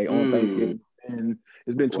 okay, on Thanksgiving. And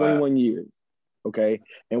it's been 21 years, okay?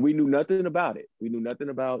 And we knew nothing about it. We knew nothing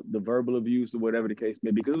about the verbal abuse or whatever the case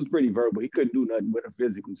may be, because it was pretty verbal. He couldn't do nothing with her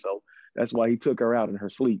physically. So that's why he took her out in her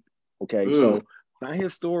sleep, okay? So when I hear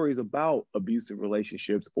stories about abusive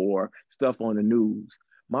relationships or stuff on the news,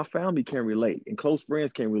 my family can relate and close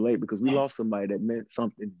friends can relate, because we lost somebody that meant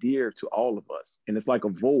something dear to all of us. And it's like a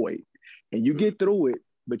void, and you get through it,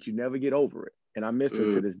 but you never get over it. And I miss her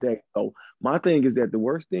to this day. So my thing is that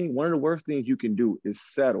one of the worst things you can do is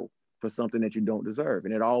settle for something that you don't deserve.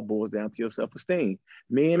 And it all boils down to your self-esteem.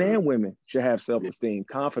 Men and women should have self-esteem,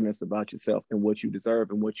 confidence about yourself and what you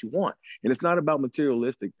deserve and what you want. And it's not about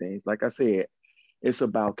materialistic things. Like I said, it's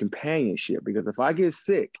about companionship, because if I get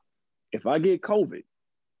sick, if I get COVID,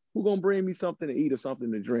 who's going to bring me something to eat or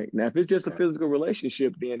something to drink? Now, if it's just a physical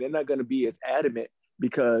relationship, then they're not going to be as adamant,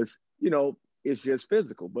 because, you know, it's just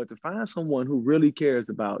physical. But to find someone who really cares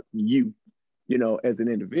about you, you know, as an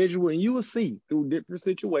individual, and you will see through different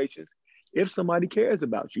situations if somebody cares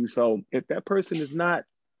about you. So if that person is not,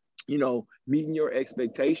 you know, meeting your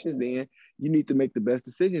expectations, then you need to make the best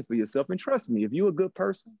decision for yourself. And trust me, if you're a good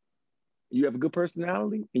person, you have a good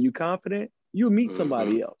personality, and you're confident, you'll meet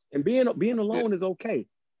somebody else. And being alone is okay,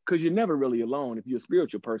 because you're never really alone. If you're a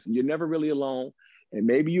spiritual person, you're never really alone. And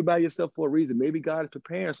maybe you're by yourself for a reason. Maybe God is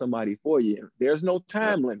preparing somebody for you. There's no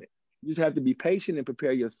time limit. You just have to be patient and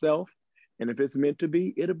prepare yourself. And if it's meant to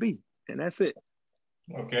be, it'll be. And that's it.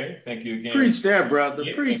 Okay, thank you again. Preach that, brother.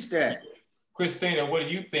 Preach that. Christina, what do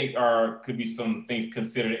you think could be some things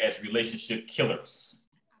considered as relationship killers?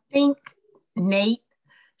 I think Nate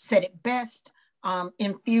said it best,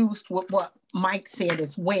 infused with what Mike said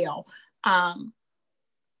as well.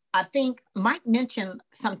 I think Mike mentioned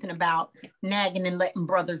something about nagging and letting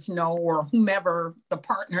brothers know, or whomever the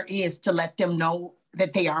partner is, to let them know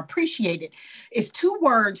that they are appreciated. It's two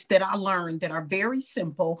words that I learned that are very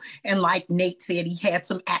simple. And like Nate said, he had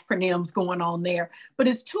some acronyms going on there, but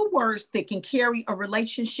it's two words that can carry a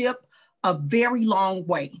relationship a very long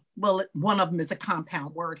way. Well, one of them is a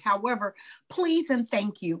compound word. However, please and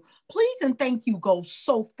thank you. Please and thank you go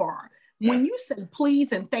so far. When you say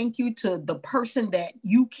please and thank you to the person that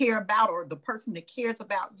you care about, or the person that cares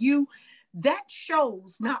about you, that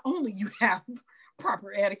shows not only you have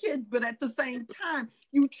proper etiquette, but at the same time,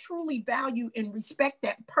 you truly value and respect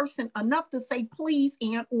that person enough to say please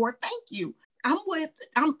and or thank you. I'm with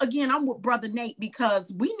Brother Nate,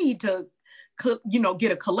 because we need to,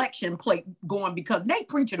 get a collection plate going, because Nate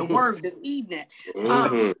preaching a word this evening.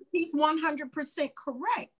 He's 100%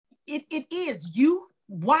 correct. It is you.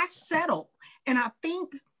 Why settle? And I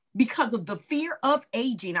think because of the fear of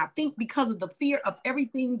aging, I think because of the fear of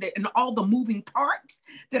everything that and all the moving parts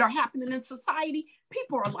that are happening in society,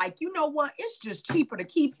 people are like, you know what? It's just cheaper to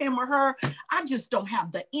keep him or her. I just don't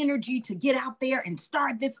have the energy to get out there and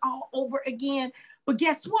start this all over again. But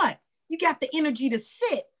guess what? You got the energy to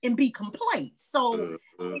sit and be complacent. So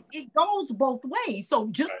it goes both ways. So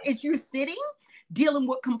just as you're sitting, dealing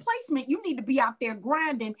with complacement, you need to be out there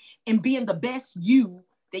grinding and being the best you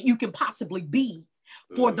that you can possibly be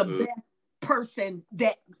for the best person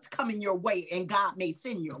that's coming your way and God may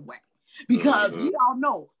send your way. Because we all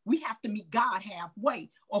know we have to meet God halfway,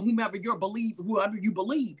 or whoever you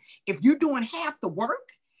believe. If you're doing half the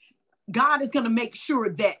work, God is going to make sure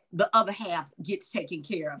that the other half gets taken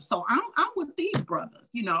care of. So I'm with these brothers,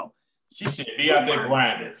 She should be out there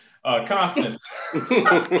grinding. Constance.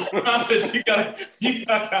 Constance, you got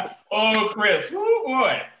oh, Chris. Woo,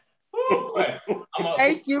 boy. Woo, boy.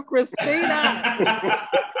 Thank you, Christina.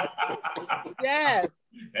 Yes.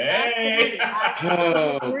 Hey.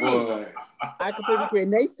 I completely agree.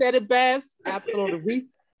 And they said it best. Absolutely.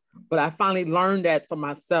 But I finally learned that for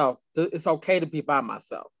myself. It's okay to be by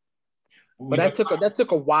myself. But that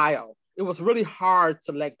took a while. It was really hard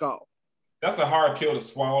to let go. That's a hard pill to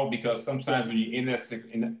swallow, because sometimes when you're in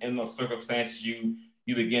those circumstances, you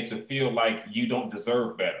begin to feel like you don't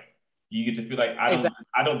deserve better. You get to feel like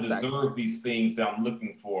I don't deserve these things that I'm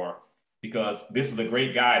looking for, because this is a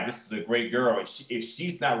great guy, this is a great girl. If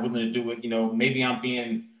she's not willing to do it, maybe I'm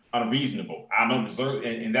being unreasonable. I don't deserve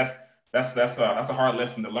it, and that's a hard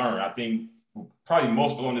lesson to learn. I think probably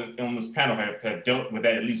most on this panel have dealt with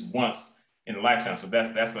that at least once in a lifetime. So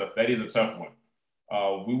that is a tough one.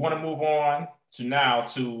 We want to move on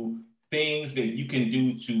to things that you can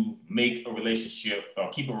do to make a relationship or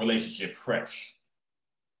keep a relationship fresh.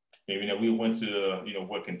 Okay, we went to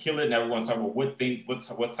what can kill it. Now we want to talk about what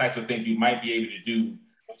types of things you might be able to do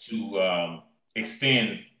to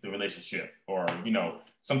extend the relationship. Or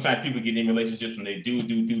sometimes people get in relationships and they do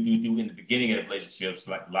in the beginning of the relationships.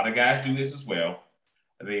 Like a lot of guys do this as well.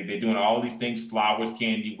 They're doing all these things, flowers,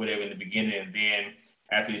 candy, whatever in the beginning, and then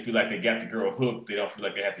after they feel like they got the girl hooked, they don't feel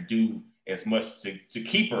like they have to do as much to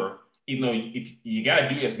keep her, even though if you got to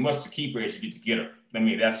do as much to keep her as you do to get her. I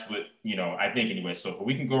mean, that's what, I think anyway. So but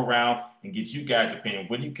we can go around and get you guys' opinion.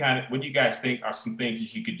 What do you guys think are some things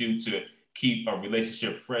that you could do to keep a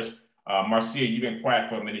relationship fresh? Marcia, you've been quiet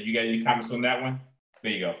for a minute. You got any comments on that one?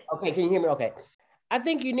 There you go. Okay, can you hear me? Okay. I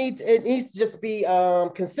think it needs to just be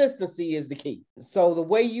consistency is the key. So the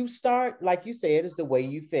way you start, like you said, is the way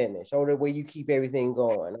you finish, or the way you keep everything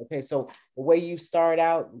going. Okay, so the way you start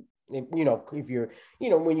out, if you're,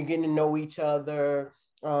 when you're getting to know each other,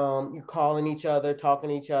 you're calling each other, talking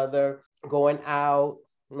to each other, going out,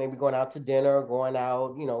 maybe going out to dinner, going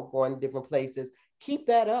out, going different places. Keep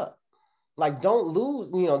that up. Like, don't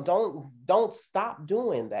lose, don't stop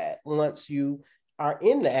doing that once you are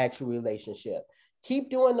in the actual relationship.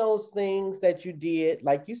 Keep doing those things that you did,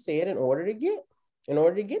 like you said, in order to get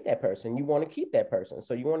that person. You want to keep that person.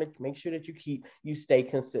 So you want to make sure that you stay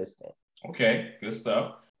consistent. Okay, good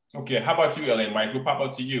stuff. Okay, how about you, LA Mike? We'll pop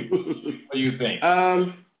up to you. What do you think?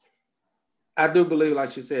 I do believe,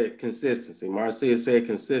 like she said, consistency. Marcia said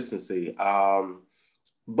consistency.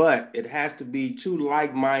 but it has to be two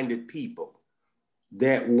like-minded people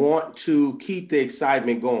that want to keep the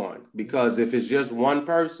excitement going. Because if it's just one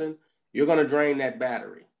person, you're going to drain that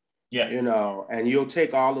battery. Yeah. You know, and you'll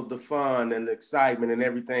take all of the fun and the excitement and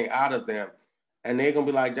everything out of them. And they're going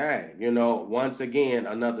to be like, dang, you know, once again,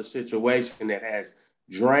 another situation that has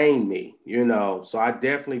drained me, you know. So I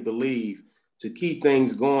definitely believe to keep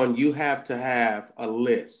things going, you have to have a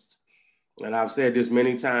list. And I've said this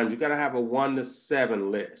many times, you got to have a 1 to 7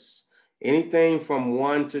 list. Anything from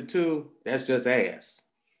 1 to 2, that's just ass.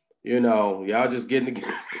 You know, y'all just getting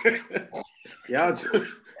together. y'all just getting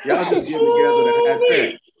together to have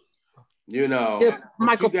sex. You know, yeah,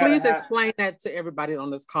 Michael, please explain that to everybody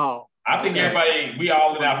on this call. I think everybody, we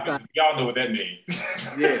all in our, y'all know what that means.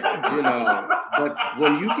 Yeah, you know, but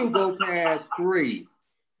when you can go past 3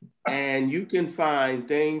 and you can find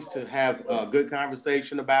things to have a good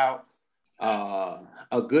conversation about,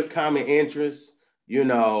 a good common interest, you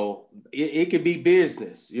know, it could be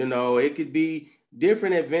business, you know, it could be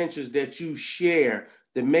different adventures that you share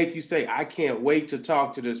that make you say, I can't wait to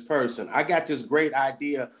talk to this person. I got this great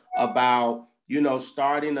idea about, you know,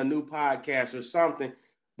 starting a new podcast or something,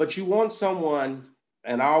 but you want someone,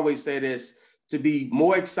 and I always say this, to be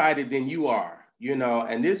more excited than you are, you know,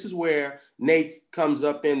 and this is where Nate comes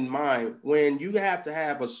up in mind, when you have to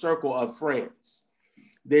have a circle of friends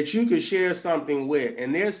that you can share something with,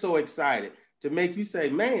 and they're so excited to make you say,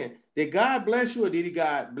 man, did God bless you or did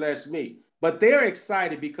God bless me? But they're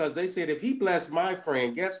excited because they said, if he blessed my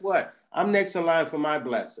friend, guess what? I'm next in line for my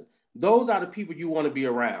blessing. Those are the people you want to be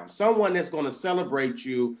around. Someone that's going to celebrate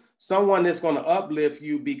you, someone that's going to uplift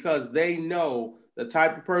you because they know the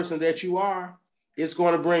type of person that you are. It's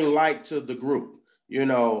going to bring light to the group. You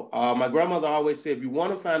know, my grandmother always said, if you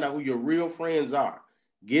want to find out who your real friends are,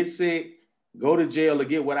 get sick, go to jail, or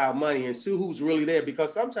get without money and see who's really there,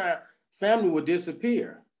 because sometimes family will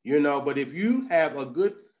disappear, you know, but if you have a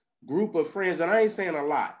good group of friends, and I ain't saying a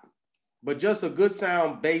lot, but just a good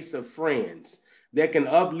sound base of friends that can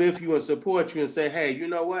uplift you and support you and say, hey, you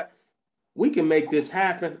know what? We can make this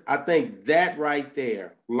happen. I think that right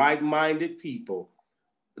there, like-minded people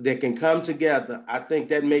that can come together, I think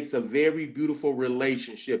that makes a very beautiful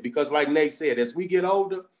relationship, because like Nate said, as we get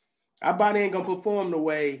older, our body ain't gonna perform the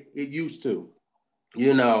way it used to,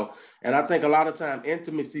 you know, and I think a lot of time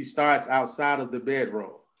intimacy starts outside of the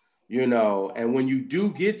bedroom, you know, and when you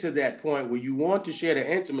do get to that point where you want to share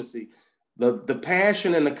the intimacy, the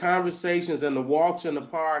passion and the conversations and the walks in the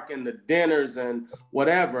park and the dinners and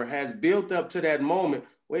whatever has built up to that moment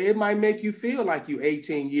where it might make you feel like you're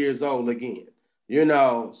 18 years old again, you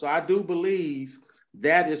know. So I do believe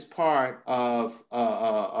that is part of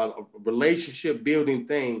a relationship building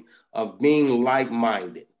thing of being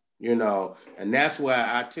like-minded, you know, and that's why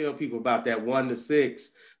I tell people about that 1 to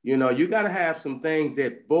 6. You know, you got to have some things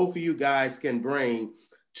that both of you guys can bring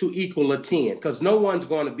to equal a 10, because no one's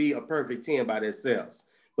going to be a perfect 10 by themselves,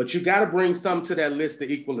 but you got to bring something to that list to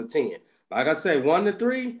equal a 10. Like I say, 1 to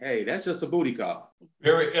 3, hey, that's just a booty call.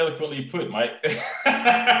 Very eloquently put, Mike.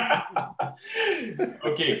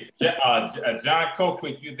 Okay, John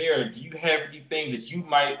Colquitt, you there? Do you have anything that you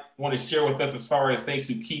might want to share with us as far as things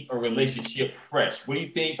to keep a relationship fresh? What do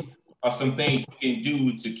you think are some things you can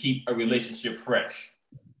do to keep a relationship fresh?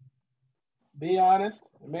 Be honest.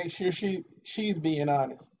 Make sure she's being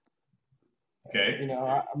honest. Okay. You know,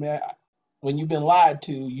 I mean, when you've been lied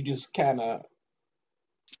to, you just kind of,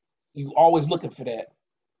 you always looking for that.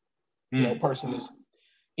 You know, person is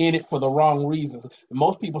in it for the wrong reasons.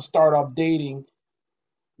 Most people start off dating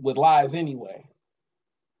with lies anyway,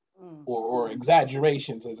 or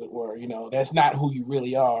exaggerations, as it were. You know, that's not who you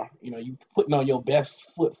really are. You know, you putting on your best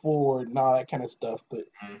foot forward and all that kind of stuff. But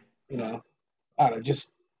you know, I don't know,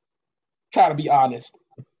 just try to be honest.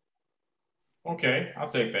 Okay, I'll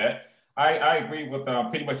take that. I agree with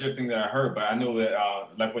pretty much everything that I heard, but I know that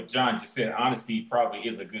like what John just said, honesty probably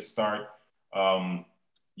is a good start.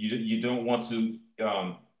 You don't want to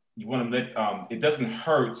you want to let it doesn't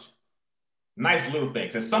hurt nice little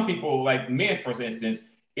things. And some people, like men, for instance,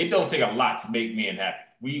 it don't take a lot to make men happy.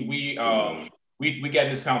 We got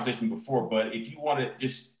this conversation before, but if you want to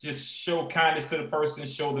just show kindness to the person,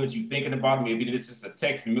 show that you're thinking about them, maybe it's just a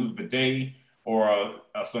text in the middle of the day, or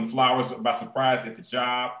some flowers by surprise at the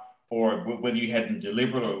job, or whether you had them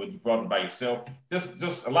delivered or whether you brought them by yourself.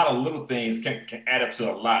 Just a lot of little things can add up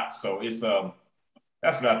to a lot. So it's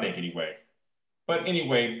that's what I think anyway. But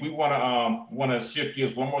anyway, we want to shift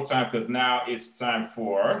gears one more time, because now it's time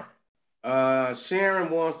for Sharon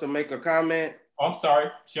wants to make a comment. Oh, I'm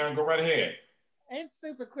sorry, Sharon, go right ahead. It's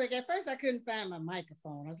super quick. At first, I couldn't find my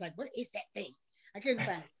microphone. I was like, "What is that thing?" I couldn't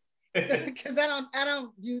find it because I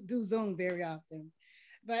don't do Zoom very often.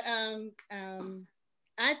 But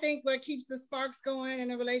I think what keeps the sparks going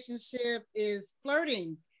in a relationship is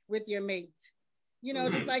flirting with your mate. You know,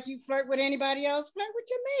 just like you flirt with anybody else, flirt with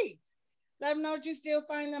your mates. Let them know that you still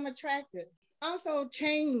find them attractive. Also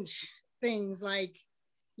change things, like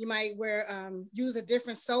you might use a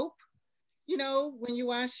different soap, you know, when you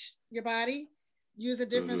wash your body, use a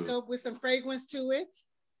different soap with some fragrance to it.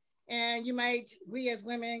 And we as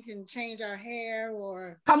women can change our hair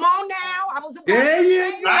or. Come on now. I was about There to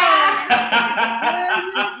you say go. There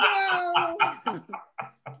you go.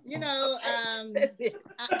 You know,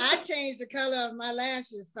 I change the color of my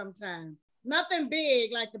lashes sometimes. Nothing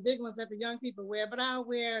big like the big ones that the young people wear, but I'll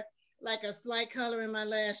wear like a slight color in my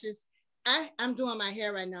lashes. I'm doing my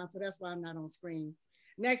hair right now, so that's why I'm not on screen.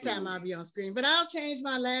 Next time I'll be on screen, but I'll change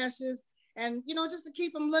my lashes and, you know, just to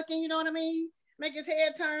keep them looking, you know what I mean? Make his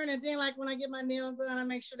head turn, and then like when I get my nails done, I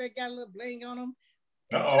make sure they got a little bling on them.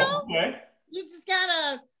 Uh-oh. You know, Okay. you just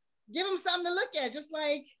gotta give them something to look at, just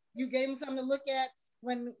like you gave him something to look at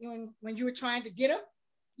when you were trying to get him.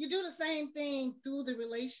 You do the same thing through the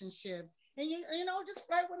relationship, and you know, just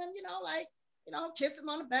flirt with him, you know, like, you know, kiss him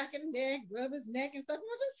on the back of the neck, rub his neck and stuff, you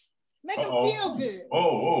know, just make him feel good.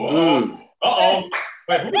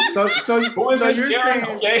 So you're saying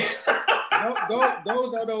okay.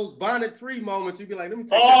 those are those bonnet free moments. You'd be like, let me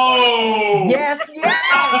take Yes.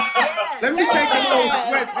 let me take them old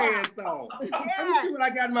sweatpants off. Let me see what I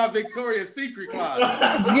got in my Victoria's Secret closet.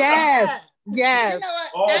 Yes. You know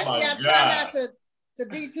what? Actually, I try not to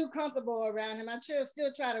be too comfortable around him. I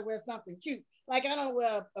still try to wear something cute. Like I don't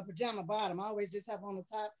wear a pajama bottom. I always just have on the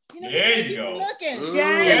top. You know, there you keep go. Looking.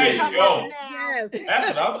 There you go. Yes.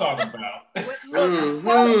 That's what I'm talking about.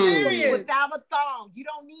 So serious. Without a thong. You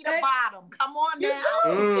don't need a bottom. Come on now.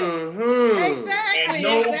 Exactly. And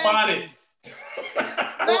no bonnets.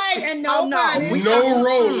 Right, and no bonnets. No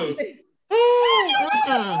rollers.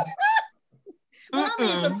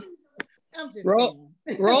 I'm just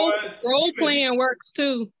Role playing works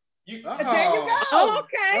too. There you go.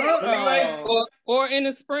 Okay. Or in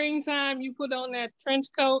the springtime, you put on that trench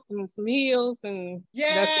coat and some heels, and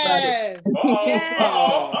yes. that's about it.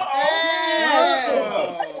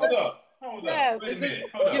 Hold up. Yes. Wait a minute.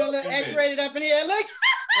 Get a little X-rated up in here. Look.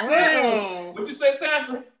 What you say,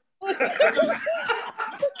 Sandra?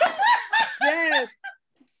 Yes.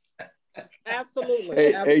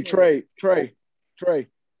 Absolutely. Hey, Trey.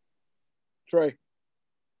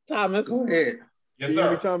 Thomas. Go ahead. Yes, Can you hear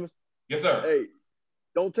sir. me, Thomas? Yes, sir. Hey,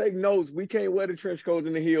 don't take notes. We can't wear the trench coats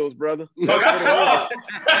and the heels, brother. Oh,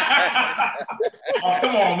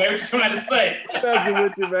 come on, man. What you trying to say? I'm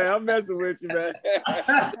messing with you, man.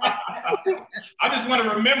 I just want to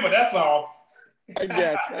remember, that's all. I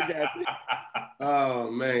got you.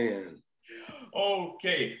 Oh, man.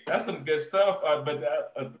 Okay, that's some good stuff. But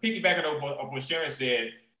piggybacking on what Sharon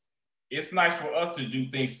said, it's nice for us to do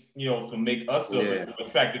things, you know, to make us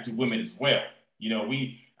attracted to women as well. You know, if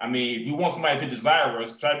we want somebody to desire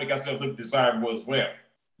us, try to make ourselves look desirable as well.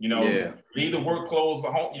 You know, leave the work clothes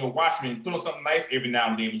at home, you know, wash them and put on something nice every now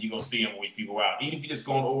and then when you go see them if you go out. Even if you're just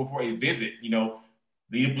going over for a visit, you know,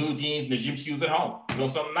 leave the blue jeans and the gym shoes at home. Put on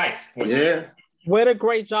something nice for you. Wear the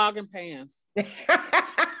great jogging pants.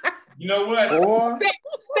 You know what? Say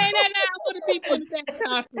that now for the people in the back,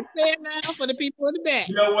 Constance. Say it now for the people in the back.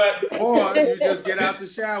 You know what? Or you just get out the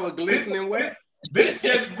shower glistening wet. This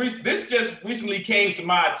just recently came to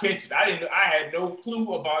my attention. I had no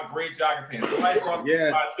clue about gray jogging pants. Somebody brought this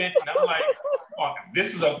to my attention. I'm like, oh,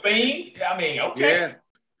 this is a thing? I mean, okay. Yeah.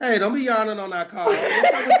 Hey, don't be yawning on our call. What's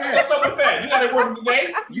up with that? You got to work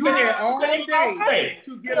today. You had all day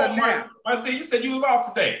to get a nap. I see. You said you was off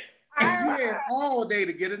today. You had all day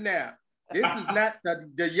to get a nap. This is not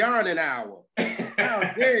the yawning hour. How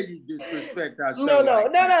dare you disrespect our show? No,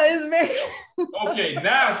 it's very. Okay,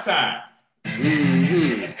 now it's time.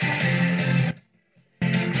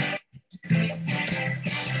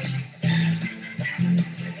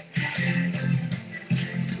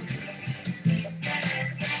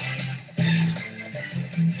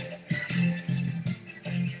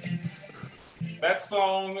 That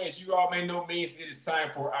song, as you all may know, means it is time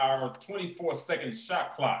for our 24-second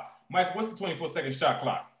shot clock. Mike, what's the 24-second shot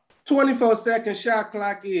clock? 24-second shot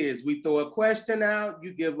clock is we throw a question out,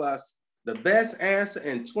 you give us the best answer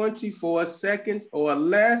in 24 seconds or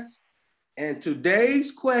less. And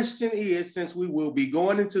today's question is, since we will be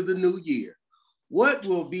going into the new year, what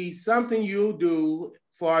will be something you'll do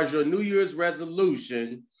as far as your New Year's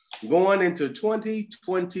resolution going into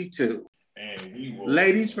 2022? And we will.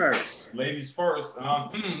 Ladies first. Ladies first.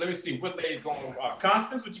 Let me see. What ladies going?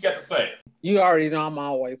 Constance, what you got to say? You already know I'm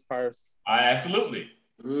always first. Absolutely.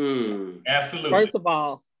 Absolutely. First of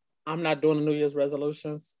all, I'm not doing the New Year's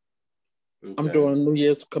resolutions. Okay. I'm doing New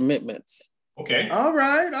Year's commitments. Okay. All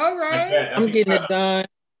right. I'm getting it done.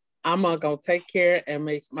 I'm gonna take care and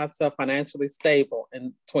make myself financially stable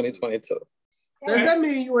in 2022. Does that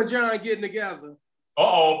mean you and John getting together?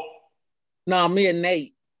 Uh-oh. No, me and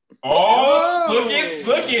Nate. Oh, look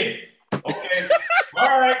it. Okay.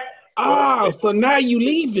 All right. Oh, so now you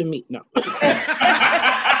leaving me? No. John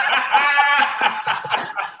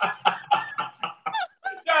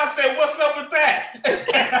said, "What's up with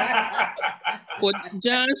that?" Well,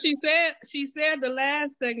 John, she said the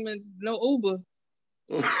last segment, no Uber.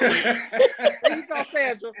 There you go,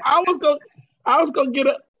 Sandra. I was gonna get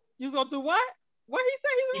a. You gonna do what? What he say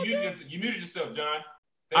he gonna do? You muted yourself, John.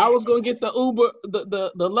 I was gonna get the Uber,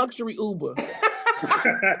 the luxury Uber.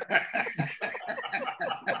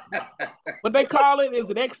 What they call it? Is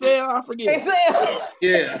it XL? I forget. XL.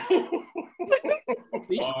 Yeah.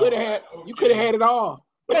 You could have had it all.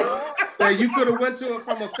 Hey, you could have went to it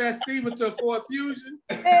from a Festiva to a Ford Fusion.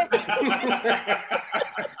 That's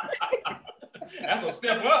a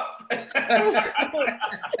step up.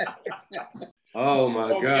 Oh my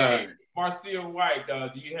God. Marcia White,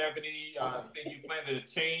 do you have any thing you plan to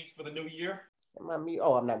change for the new year? Am I mute?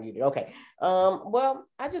 Oh, I'm not muted. Okay. Well,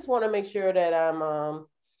 I just want to make sure that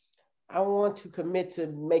I want to commit to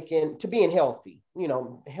being healthy,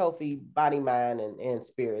 healthy body, mind, and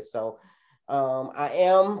spirit. So I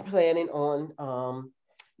am planning on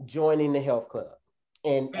joining the health club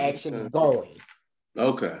and actually going.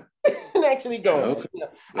 Okay. And actually going. Okay.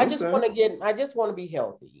 I just want to be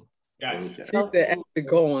healthy. Gotcha. They're actually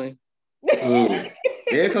going. Yeah,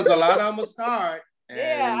 because a lot of them will start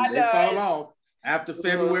and they fall off after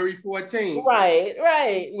February 14th.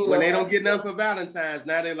 Right. When they don't get nothing for Valentine's,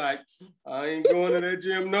 now they're like, I ain't going to that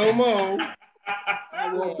gym no more.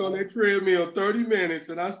 I walked on that treadmill 30 minutes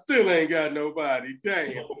and I still ain't got nobody.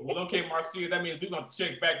 Damn. Well, okay, Marcia, that means we're gonna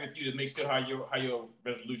check back with you to make sure how your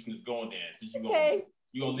resolution is going then. Since you're gonna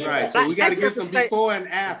live right. So we got to get some before and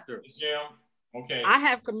after. Gym. Okay. I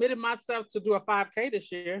have committed myself to do a 5K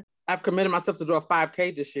this year. I've committed myself to do a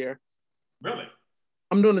 5K this year. Really?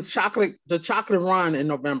 I'm doing the chocolate run in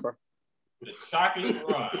November. The chocolate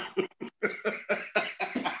run.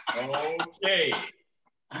 Okay.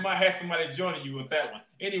 You might have somebody joining you with that one.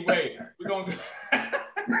 Anyway, we're gonna go.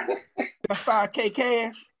 5K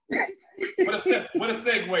cash. What a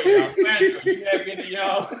segue, y'all. Sandra, you have any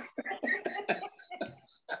y'all?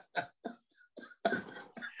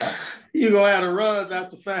 You gonna have to run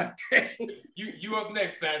after 5K. You up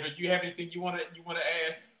next, Sandra. You have anything you wanna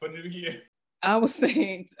add for New Year? I was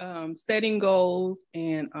saying setting goals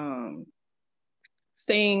and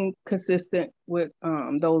staying consistent with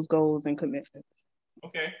those goals and commitments.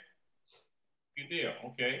 Okay. Good deal.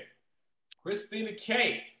 Okay. Christina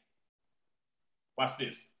K. Watch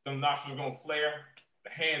this. Them nostrils gonna flare. The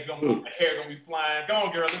hands gonna move. The hair gonna be flying. Go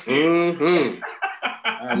on, girl. Let's hear it.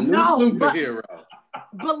 A new superhero.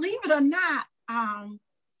 Believe it or not, I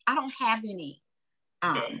don't have any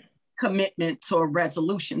commitments or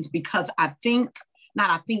resolutions because I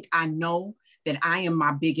know that I am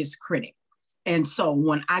my biggest critic. And so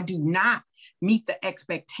when I do not meet the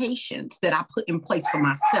expectations that I put in place for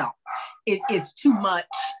myself, it's too much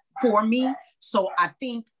for me. So I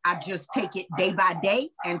think I just take it day by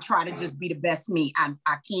day and try to just be the best me. I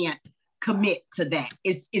can't commit to that.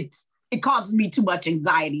 It causes me too much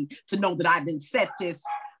anxiety to know that I didn't set this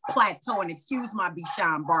plateau, and excuse my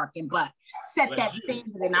Bichon barking, but set that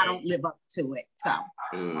standard and I don't live up to it. So.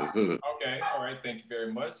 Okay, all right, thank you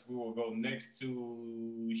very much. We will go next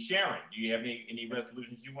to Sharon. Do you have any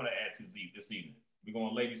resolutions you want to add to this evening? We're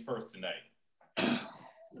going ladies first tonight. I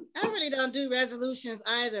really don't do resolutions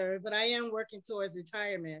either, but I am working towards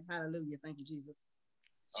retirement. Hallelujah. Thank you, Jesus.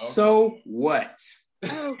 So what?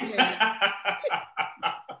 Okay.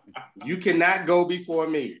 You cannot go before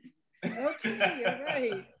me. Okay, all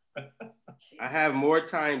right. I have more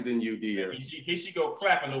time than you, dear. Here she go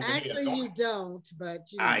clapping over Actually, here. you don't, but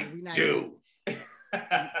I do. You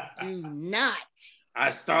do not. I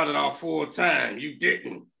started off full time. You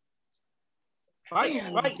didn't.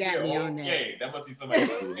 Damn, you got me on that. Okay, that must be somebody.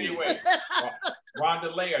 Anyway,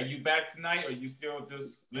 Rhonda Lay, are you back tonight? Or are you still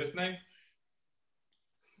just listening?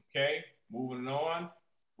 Okay, moving on.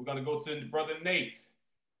 We're gonna go to Brother Nate.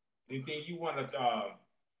 Anything you want to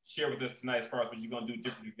share with us tonight as far as what you're gonna do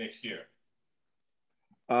differently next year?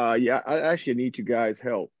 Yeah, I actually need you guys'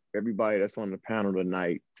 help. Everybody that's on the panel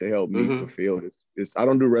tonight to help me fulfill this. I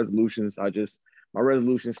don't do resolutions. My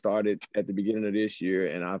resolution started at the beginning of this year,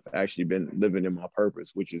 and I've actually been living in my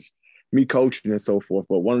purpose, which is me coaching and so forth.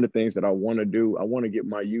 But one of the things that I want to do, I want to get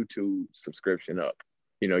my YouTube subscription up.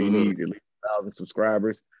 You need at least 1,000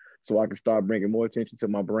 subscribers. so I can start bringing more attention to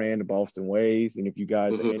my brand, the Boston Ways. And if you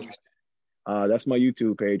guys are interested, that's my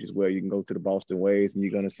YouTube page as well. You can go to the Boston Ways and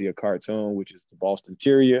you're going to see a cartoon, which is the Boston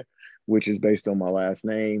Terrier, which is based on my last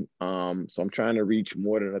name. So I'm trying to reach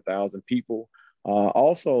more than 1,000 people.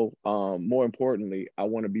 Also, more importantly, I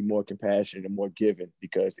want to be more compassionate and more giving,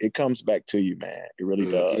 because it comes back to you, man. It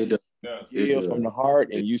really does. You feel from the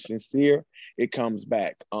heart and you sincere, it comes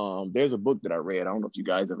back. There's a book that I read. I don't know if you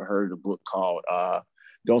guys ever heard of a book called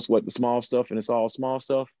Don't Sweat the Small Stuff and It's All Small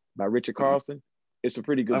Stuff by Richard Carlson. It's a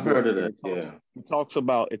pretty good book. I've heard of that. It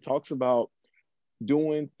talks about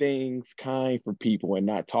doing things kind for people and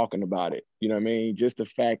not talking about it. You know what I mean? Just the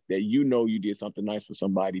fact that you did something nice for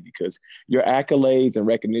somebody, because your accolades and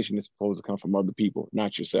recognition is supposed to come from other people,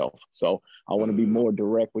 not yourself. So I want to be more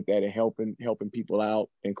direct with that and helping people out,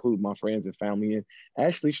 include my friends and family and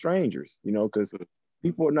actually strangers, because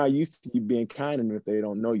people are not used to you being kind to them if they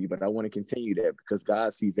don't know you. But I want to continue that because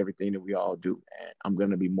God sees everything that we all do. And I'm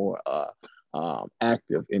going to be more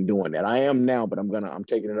active in doing that. I am now, but I'm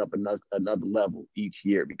taking it up another level each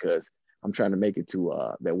year, because I'm trying to make it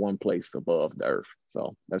to that one place above the earth.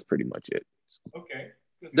 So that's pretty much it. Okay.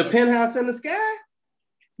 The penthouse in the sky?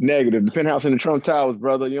 Negative. The penthouse in the Trump Towers,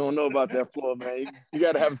 brother. You don't know about that floor, man. You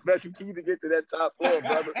got to have a special key to get to that top floor,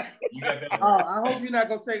 brother. I hope you're not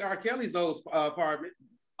gonna take R. Kelly's old apartment.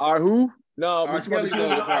 R. Who? No, R. Kelly's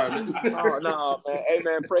old apartment. No, man. Hey,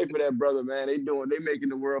 man, pray for that brother, man. They making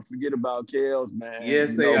the world forget about Kells, man.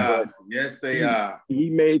 Yes, they are. Yes, they are. He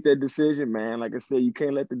made that decision, man. Like I said, you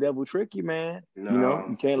can't let the devil trick you, man.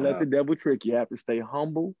 You can't let the devil trick you. You have to stay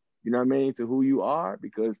humble, you know what I mean, to who you are,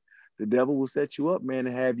 because the devil will set you up, man,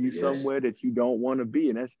 and have you somewhere that you don't want to be.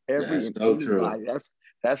 And that's everybody.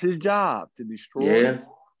 That's his job, to destroy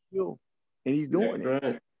you. And he's doing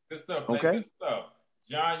it. Good stuff, man. Okay. Good stuff.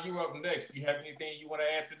 John, you up next. Do you have anything you want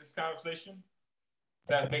to add to this conversation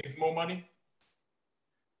that makes more money?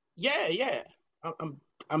 Yeah.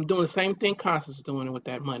 I'm doing the same thing Constance doing with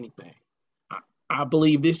that money thing. I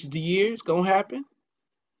believe this is the year it's gonna happen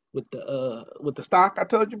with the stock I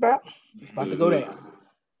told you about. It's about to go down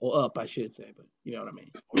or up, I should say, but you know what I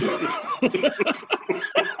mean.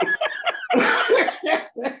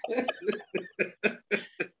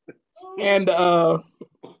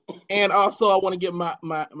 And also I want to get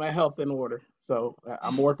my health in order, so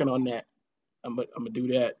I'm working on that. I'm gonna do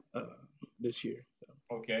that this year. So.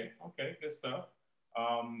 Okay, good stuff.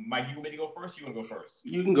 Mike, you want me to go first? You want to go first?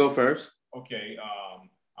 You can go first. Okay.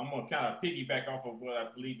 I'm gonna kind of piggyback off of what I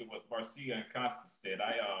believe it was Marcia and Constance said.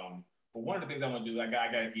 But one of the things I want to do, I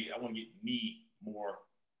want to get me more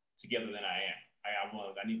together than I am.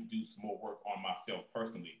 I need to do some more work on myself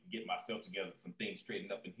personally, get myself together, some things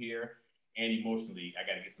straightened up in here. And emotionally, I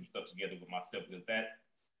got to get some stuff together with myself, because that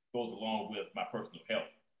goes along with my personal health.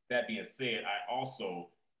 That being said, I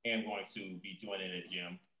also am going to be joining a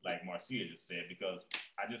gym, like Marcia just said, because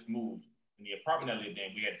I just moved. In the apartment I lived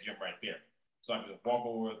in, we had a gym right there. So I can just walk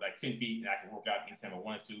over like 10 feet and I can work out anytime I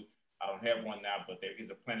wanted to. I don't have one now, but there is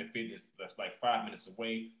a Planet Fitness that's like 5 minutes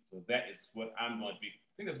away. So that is what I'm going to be.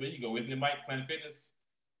 I think that's where you go, isn't it, Mike? Planet Fitness?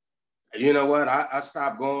 You know what? I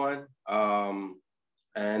stopped going.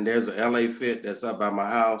 And there's a LA Fit that's up by my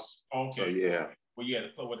house. Okay. So, yeah. Well, yeah,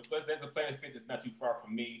 there's a Planet Fitness not too far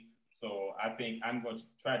from me. So I think I'm going to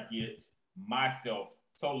try to get myself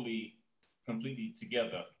completely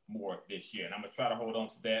together more this year. And I'm going to try to hold on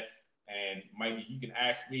to that. And Mikey, you can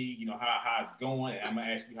ask me, how it's going. And I'm going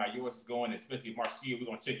to ask you how yours is going. Especially Marcia, we're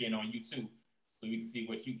going to check in on you too, so we can see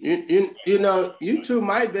what you two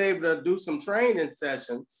might be able to do some training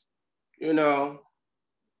sessions,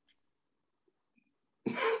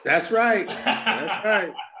 That's right.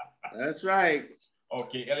 That's right.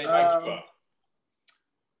 Okay, LA,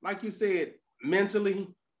 like you said, mentally,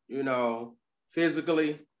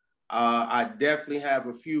 physically, I definitely have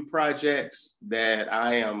a few projects that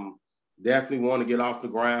I am definitely want to get off the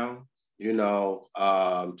ground,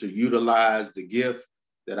 to utilize the gift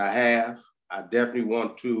that I have. I definitely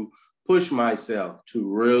want to push myself to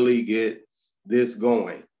really get this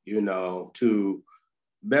going, to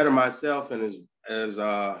better myself and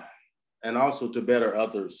also to better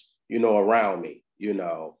others, around me,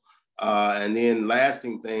 and then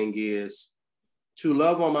lasting thing is to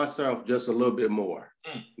love on myself just a little bit more,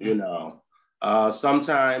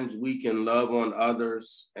 sometimes we can love on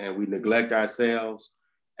others and we neglect ourselves.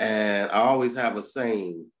 And I always have a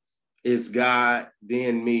saying, it's God,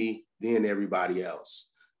 then me, then everybody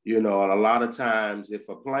else, and a lot of times if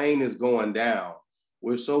a plane is going down,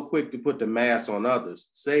 we're so quick to put the mask on others.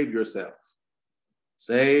 Save yourself.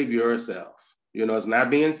 Save yourself. It's not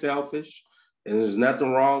being selfish, and there's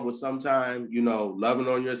nothing wrong with sometimes, loving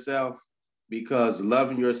on yourself. because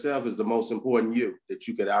loving yourself is the most important you that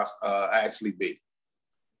you could actually be.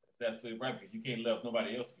 That's absolutely right, because you can't love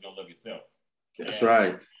nobody else if you don't love yourself. That's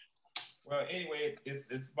right. Well, anyway,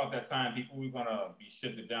 it's about that time, people. We're going to be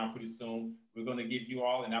shutting down pretty soon. We're going to give you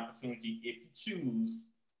all an opportunity, if you choose,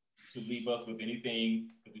 to leave us with anything,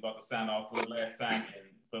 because we're about to sign off for the last time,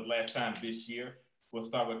 and for the last time this year. We'll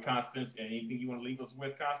start with Constance. Anything you want to leave us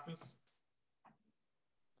with, Constance?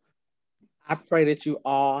 I pray that you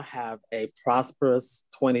all have a prosperous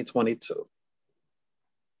 2022.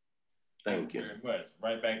 Thank you very much.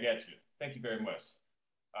 Right back at you. Thank you very much.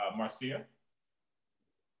 Marcia?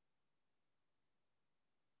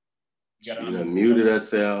 She muted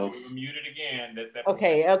herself. We were muted again.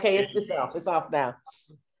 Okay, it's off. It's off now.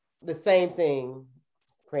 The same thing.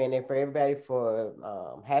 Praying there for everybody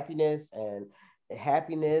for happiness and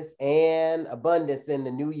abundance in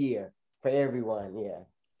the new year for everyone. Yeah,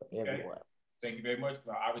 for everyone. Thank you very much.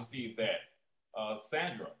 I received that.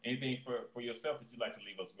 Sandra, anything for yourself that you'd like to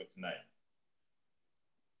leave us with tonight?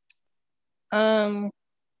 I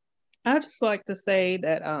just like to say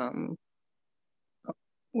that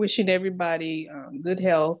wishing everybody good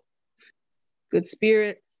health, good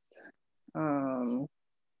spirits, and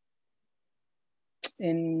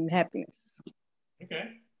happiness. Okay.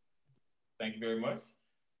 Thank you very much.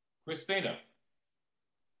 Christina,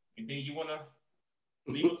 anything you want to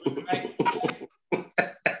leave us with tonight?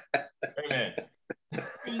 Amen.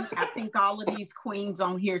 I think all of these queens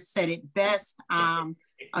on here said it best. A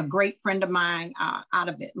great friend of mine out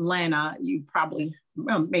of Atlanta, you probably,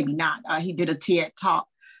 well, maybe not, he did a TED talk,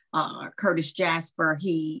 Curtis Jasper.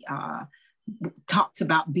 He talks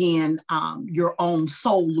about being your own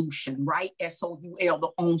solution, right? S-O-U-L, the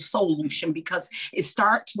own solution, because it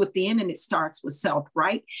starts within and it starts with self,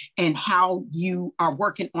 right? And how you are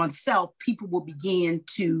working on self, people will begin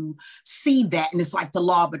to see that. And it's like the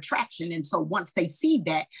law of attraction. And so once they see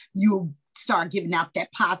that, you start giving out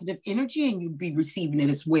that positive energy and you'll be receiving it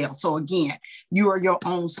as well. So again, you are your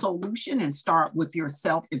own solution, and start with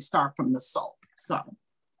yourself and start from the soul. So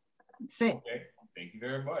that's it. Okay. Thank you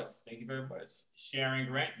very much. Thank you very much. Sharon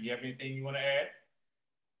Grant, you have anything you want to add?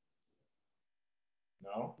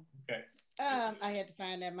 No? Okay. I had to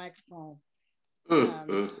find that microphone.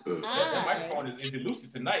 That microphone is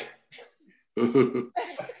elusive tonight.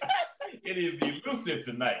 It is elusive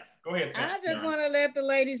tonight. Go ahead, Sharon. I just want to let the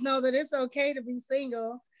ladies know that it's okay to be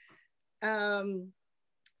single. You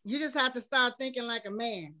just have to start thinking like a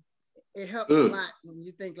man. It helps a lot when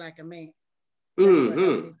you think like a man. That's what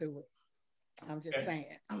helped me through it. I'm just saying.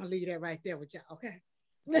 I'm gonna leave that right there with y'all, okay?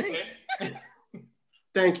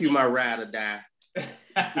 Thank you, my ride or die.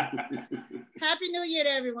 Happy New Year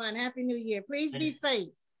to everyone. Happy New Year. Please be safe.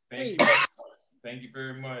 Please. Thank you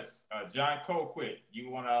very much. John Colquitt,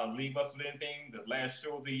 you want to leave us with anything, the last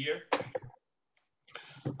show of the year?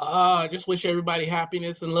 Just wish everybody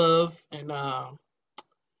happiness and love, and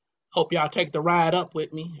hope y'all take the ride up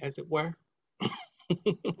with me, as it were.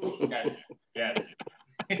 Gotcha.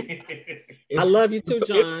 I love you too,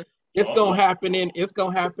 John. It's gonna happen in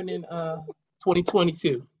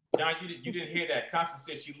 2022. John, you didn't hear that. Constance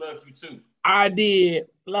said she loves you too. I did.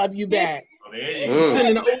 Love you back. Oh, there you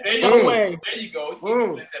go. There you go.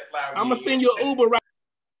 Let that fly. I'm gonna send you an Uber right.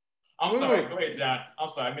 I'm sorry. Go ahead, John. I'm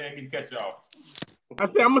sorry. I didn't mean to cut you off. I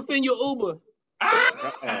said I'm gonna send you an Uber.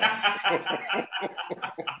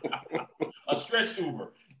 A stretch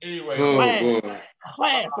Uber. Anyway,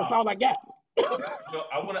 class. That's all I got.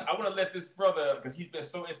 I want to let this brother, because he's been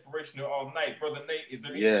so inspirational all night. Brother Nate, is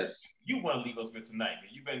there anything you want to leave us with tonight?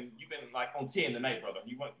 You've been like on 10 tonight, brother.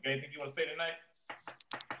 Got anything you want to say tonight?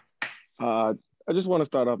 I just want to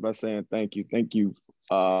start off by saying thank you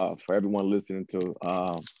for everyone listening to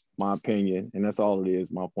my opinion, and that's all it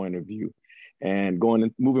is, my point of view. And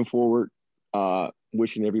moving forward,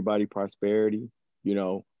 wishing everybody prosperity,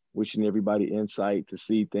 wishing everybody insight to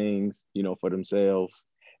see things, for themselves.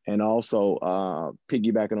 And also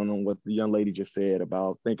piggybacking on what the young lady just said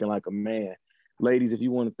about thinking like a man. Ladies, if you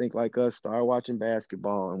want to think like us, start watching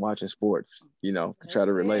basketball and watching sports, to try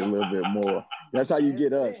to relate a little bit more. That's how you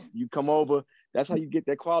get us. You come over. That's how you get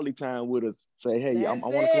that quality time with us. Say, hey, I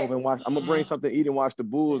want to come over and watch. I'm going to bring something to eat and watch the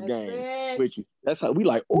Bulls game with you. That's how we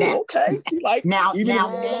like, oh, okay. She like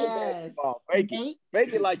basketball. Fake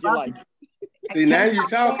it like you like it. See, now you're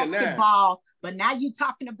talking now. But now you're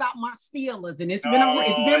talking about my Steelers, and it's been rough for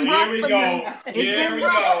me. It's been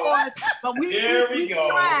rough for us, but we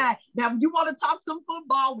try. Now, you want to talk some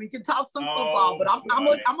football? We can talk some football, but I'm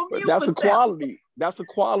a mute. That's a quality. That's a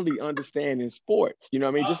quality understanding sports. You know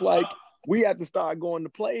what I mean? Just like we have to start going to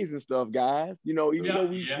plays and stuff, guys. You know, even though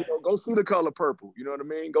we go see The Color Purple. You know what I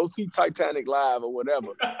mean? Go see Titanic live or whatever.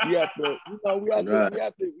 We have to,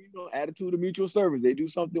 attitude of mutual service. They do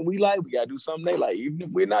something we like, we gotta do something they like. Even if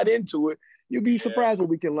we're not into it, you'll be surprised what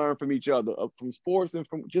we can learn from each other, from sports and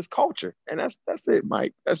from just culture. And that's it,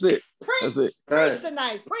 Mike. That's it. Preach. That's it. Preach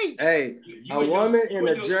tonight. Preach. Hey, a woman in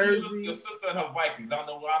a jersey. Your sister and her Vikings. I don't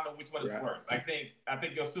know which one is worse. I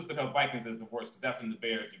think your sister and her Vikings is the worst because that's in the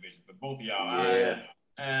Bears division. But both of y'all,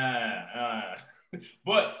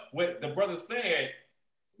 but what the brother said,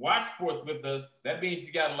 watch sports with us. That means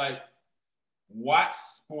you gotta like watch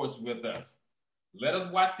sports with us. Let us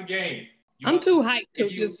watch the game. I'm too hyped to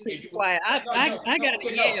just sit quiet. I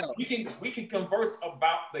gotta yell. We can converse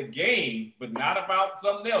about the game, but not about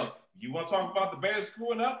something else. You want to talk about the Bears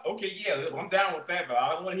screwing up? Okay, yeah, I'm down with that, but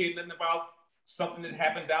I don't want to hear nothing about something that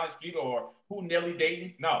happened down the street or who Nelly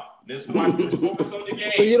dating. No, let's watch the focus on the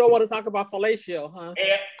game. So you don't want to talk about fellatio, huh?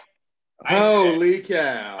 Yeah. Holy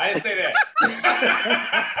cow! I didn't say that.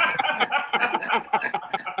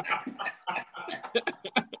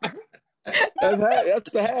 That's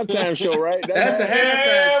the halftime show, right? That's the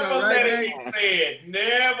halftime show, right?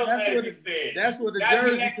 Never let it be said. That's what the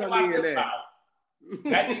jersey come in at.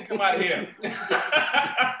 That didn't come out of him.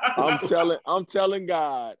 I'm telling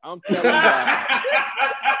God.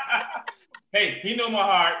 Hey, he know my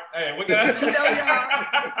heart. Hey, what can I say? He know your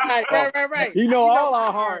heart. Right. He know all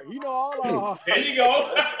our heart. He know all our heart. There you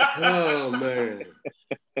go. Oh man.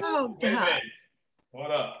 Oh God.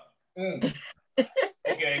 Hold up.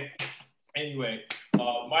 Okay. Anyway,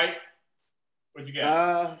 Mike, what you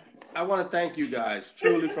got? I want to thank you guys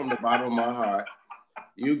truly from the bottom of my heart.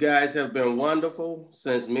 You guys have been wonderful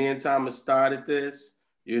since me and Thomas started this.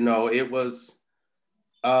 You know, it was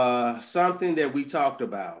something that we talked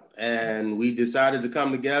about, and we decided to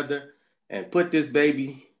come together and put this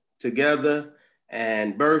baby together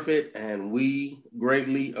and birth it. And we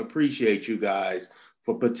greatly appreciate you guys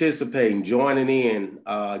for participating, joining in,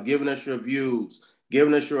 giving us your views,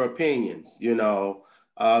 giving us your opinions. You know,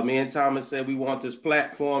 me and Thomas said we want this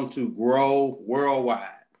platform to grow worldwide,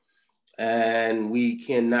 and we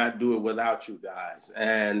cannot do it without you guys.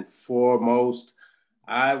 And foremost,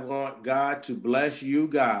 I want God to bless you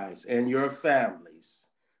guys and your families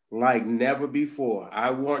like never before. I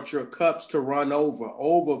want your cups to run over,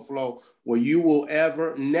 overflow, where you will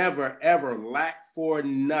never, ever lack for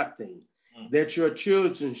nothing. That your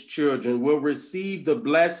children's children will receive the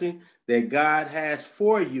blessing that God has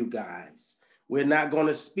for you guys. We're not going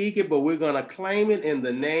to speak it, but we're going to claim it in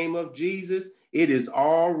the name of Jesus. It is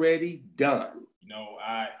already done. You know,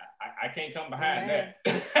 I can't come behind that.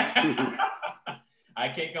 I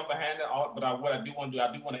can't come behind that. But what I do want to do,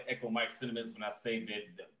 I do want to echo Mike's sentiments when I say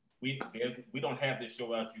that we don't have this show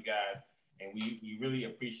without you guys, and we really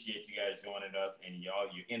appreciate you guys joining us and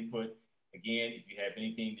your input. Again, if you have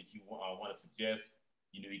anything that you want to suggest,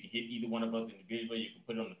 you know, you can hit either one of us individually. You can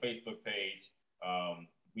put it on the Facebook page.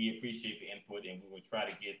 We appreciate the input, and we will try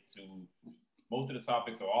to get to most of the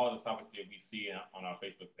topics or all of the topics that we see on our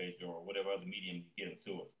Facebook page or whatever other medium you get them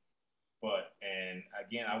to us. And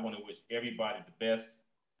again, I want to wish everybody the best.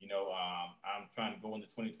 You know, I'm trying to go into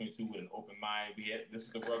 2022 with an open mind. This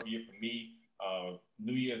is a rough year for me.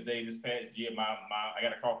 New Year's Day this past year, I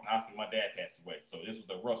got a call from the hospital. My dad passed away, so this was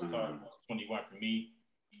a rough start. 21 for me,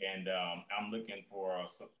 and I'm looking for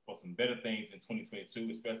some better things in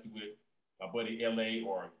 2022, especially with my buddy LA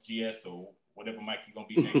or GS or whatever Mike you're gonna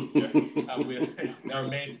be next year. That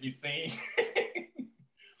remains to be seen.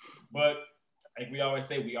 But like we always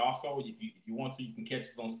say, we also, if you want to, you can catch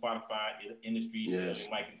us on Spotify, Industries, yes.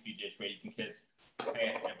 Mike and TJ Trey. You can catch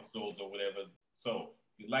past episodes or whatever. So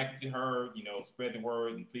if you like what you heard, you know, spread the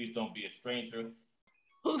word, and please don't be a stranger.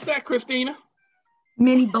 Who's that, Christina?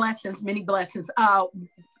 Many blessings, many blessings.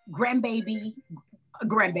 Grandbaby.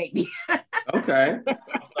 Okay. I'm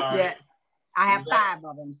sorry. Yes, I have 5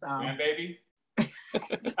 of them. So grandbaby.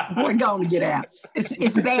 We're going to get out.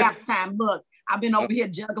 It's bath time. Look, I've been over here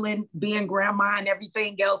juggling, being grandma and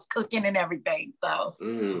everything else, cooking and everything. So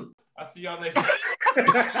I'll see y'all next time.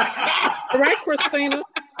 All right, Christina.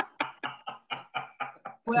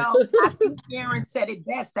 Well, I think Karen said it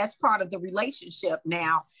best. That's part of the relationship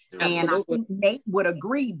now. Absolutely. And I think Nate would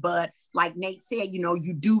agree. But like Nate said, you know,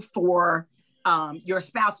 you do for your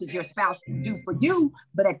spouse as your spouse can do for you.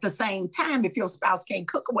 But at the same time, if your spouse can't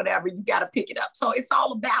cook or whatever, you got to pick it up. So it's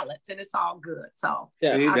all a balance and it's all good. So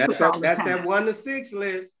yeah, that's that 1 to 6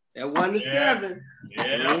 list. That 1 to 7. Yeah.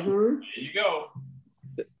 There you go.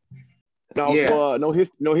 And also,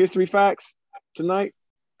 no history facts tonight.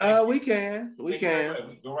 We can. Go right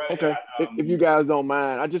okay. ahead. If you guys don't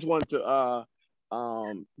mind, I just wanted to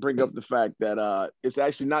bring up the fact that it's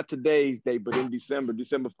actually not today's date, but in December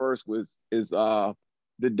 1st is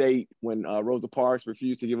the date when Rosa Parks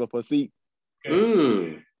refused to give up her seat.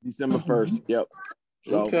 December 1st. Yep.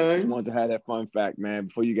 So just wanted to have that fun fact, man,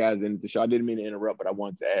 before you guys ended the show. I didn't mean to interrupt, but I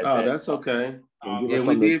wanted to add that. Oh, that's okay. Yeah,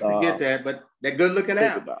 we did forget that, but that good looking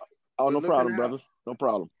out. Oh, no problem, brothers. No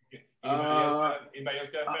problem. Anybody else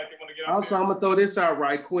got a fact they want to get out Also, there? I'm gonna throw this out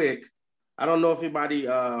right quick. I don't know if anybody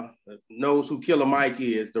knows who Killer Mike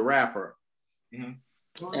is, the rapper.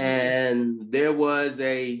 And there was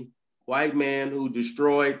a white man who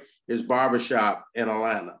destroyed his barbershop in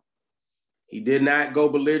Atlanta. He did not go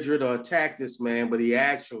belligerent or attack this man, but he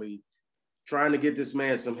actually trying to get this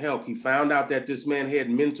man some help. He found out that this man had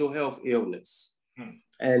mental health illness.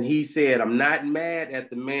 And he said, I'm not mad at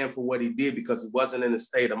the man for what he did because he wasn't in a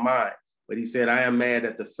state of mind. But he said, I am mad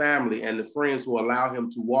at the family and the friends who allow him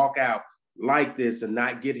to walk out like this and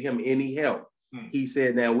not get him any help. He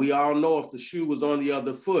said, now we all know if the shoe was on the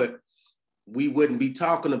other foot, we wouldn't be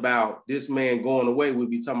talking about this man going away. We'd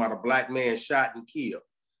be talking about a black man shot and killed,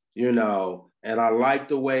 you know. And I like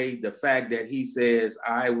the fact that he says,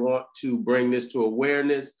 I want to bring this to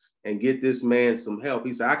awareness and get this man some help.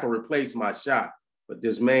 He said, I can replace my shot, but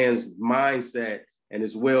this man's mindset and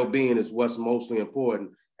his well-being is what's mostly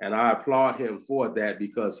important. And I applaud him for that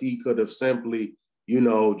because he could have simply, you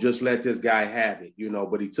know, just let this guy have it, you know,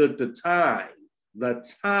 but he took the time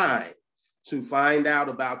to find out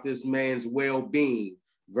about this man's well-being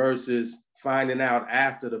versus finding out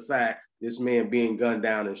after the fact this man being gunned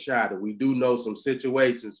down and shot. And we do know some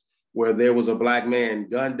situations where there was a black man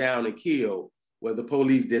gunned down and killed where the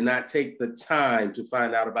police did not take the time to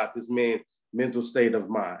find out about this man's mental state of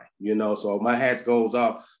mind, you know. So my hat goes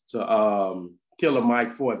off to Killer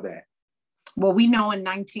Mike for that. Well, we know in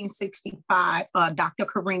 1965, Dr.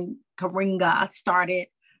 Karenga started,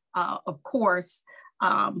 of course,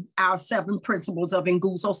 our 7 principles of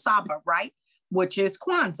Nguzo Saba, right? Which is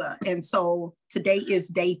Kwanzaa. And so today is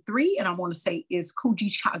day 3, and I want to say is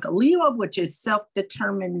Kujichagulia, which is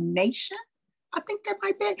self-determination. I think that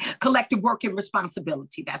might be collective work and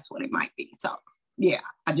responsibility. That's what it might be. So yeah,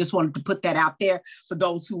 I just wanted to put that out there for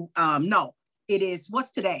those who know. It is,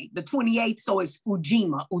 what's today? The 28th, so it's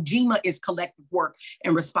Ujima. Ujima is collective work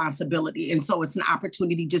and responsibility. And so it's an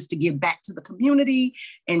opportunity just to give back to the community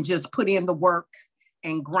and just put in the work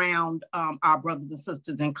and ground our brothers and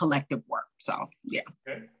sisters in collective work. So, yeah.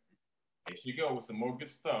 Okay. Here she go with some more good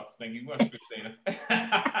stuff. Thank you much, Christina.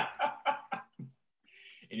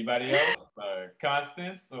 Anybody else?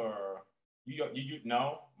 Constance or you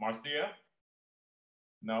no? Marcia?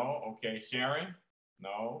 No? Okay. Sharon?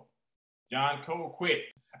 No. John Cole, quick.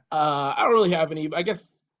 I don't really have any. I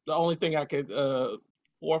guess the only thing I could 4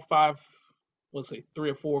 or 5, let's say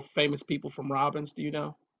 3 or 4 famous people from Robbins. Do you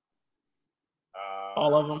know?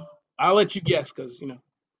 All of them. I'll let you guess because you know.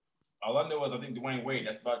 All I know was I think Dwayne Wade.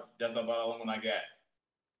 That's about all the one I got.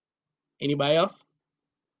 Anybody else?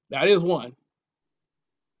 That is one.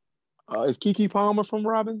 Is Keke Palmer from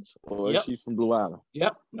Robbins or is she from Blue Island?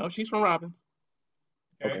 Yep. No, she's from Robbins.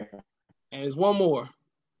 Okay. And there's one more.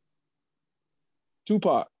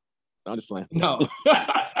 Tupac. I'm just playing. No.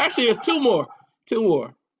 Actually, there's 2 more. 2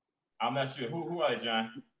 more. I'm not sure. Who are they,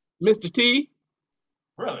 John? Mr. T.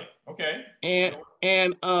 Really? Okay. And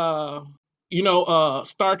you know,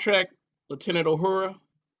 Star Trek, Lieutenant Uhura.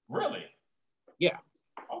 Really? Yeah.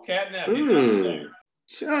 Okay, now.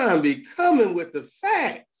 John be coming with the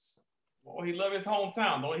facts. Well, he love his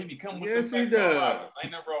hometown, though. He be coming with yes, the facts. Yes, he does.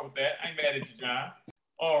 Ain't nothing wrong with that. I ain't mad at you, John.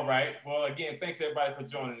 All right. Well, again, thanks everybody for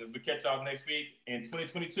joining us. We'll catch y'all next week in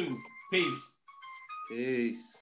 2022. Peace. Peace.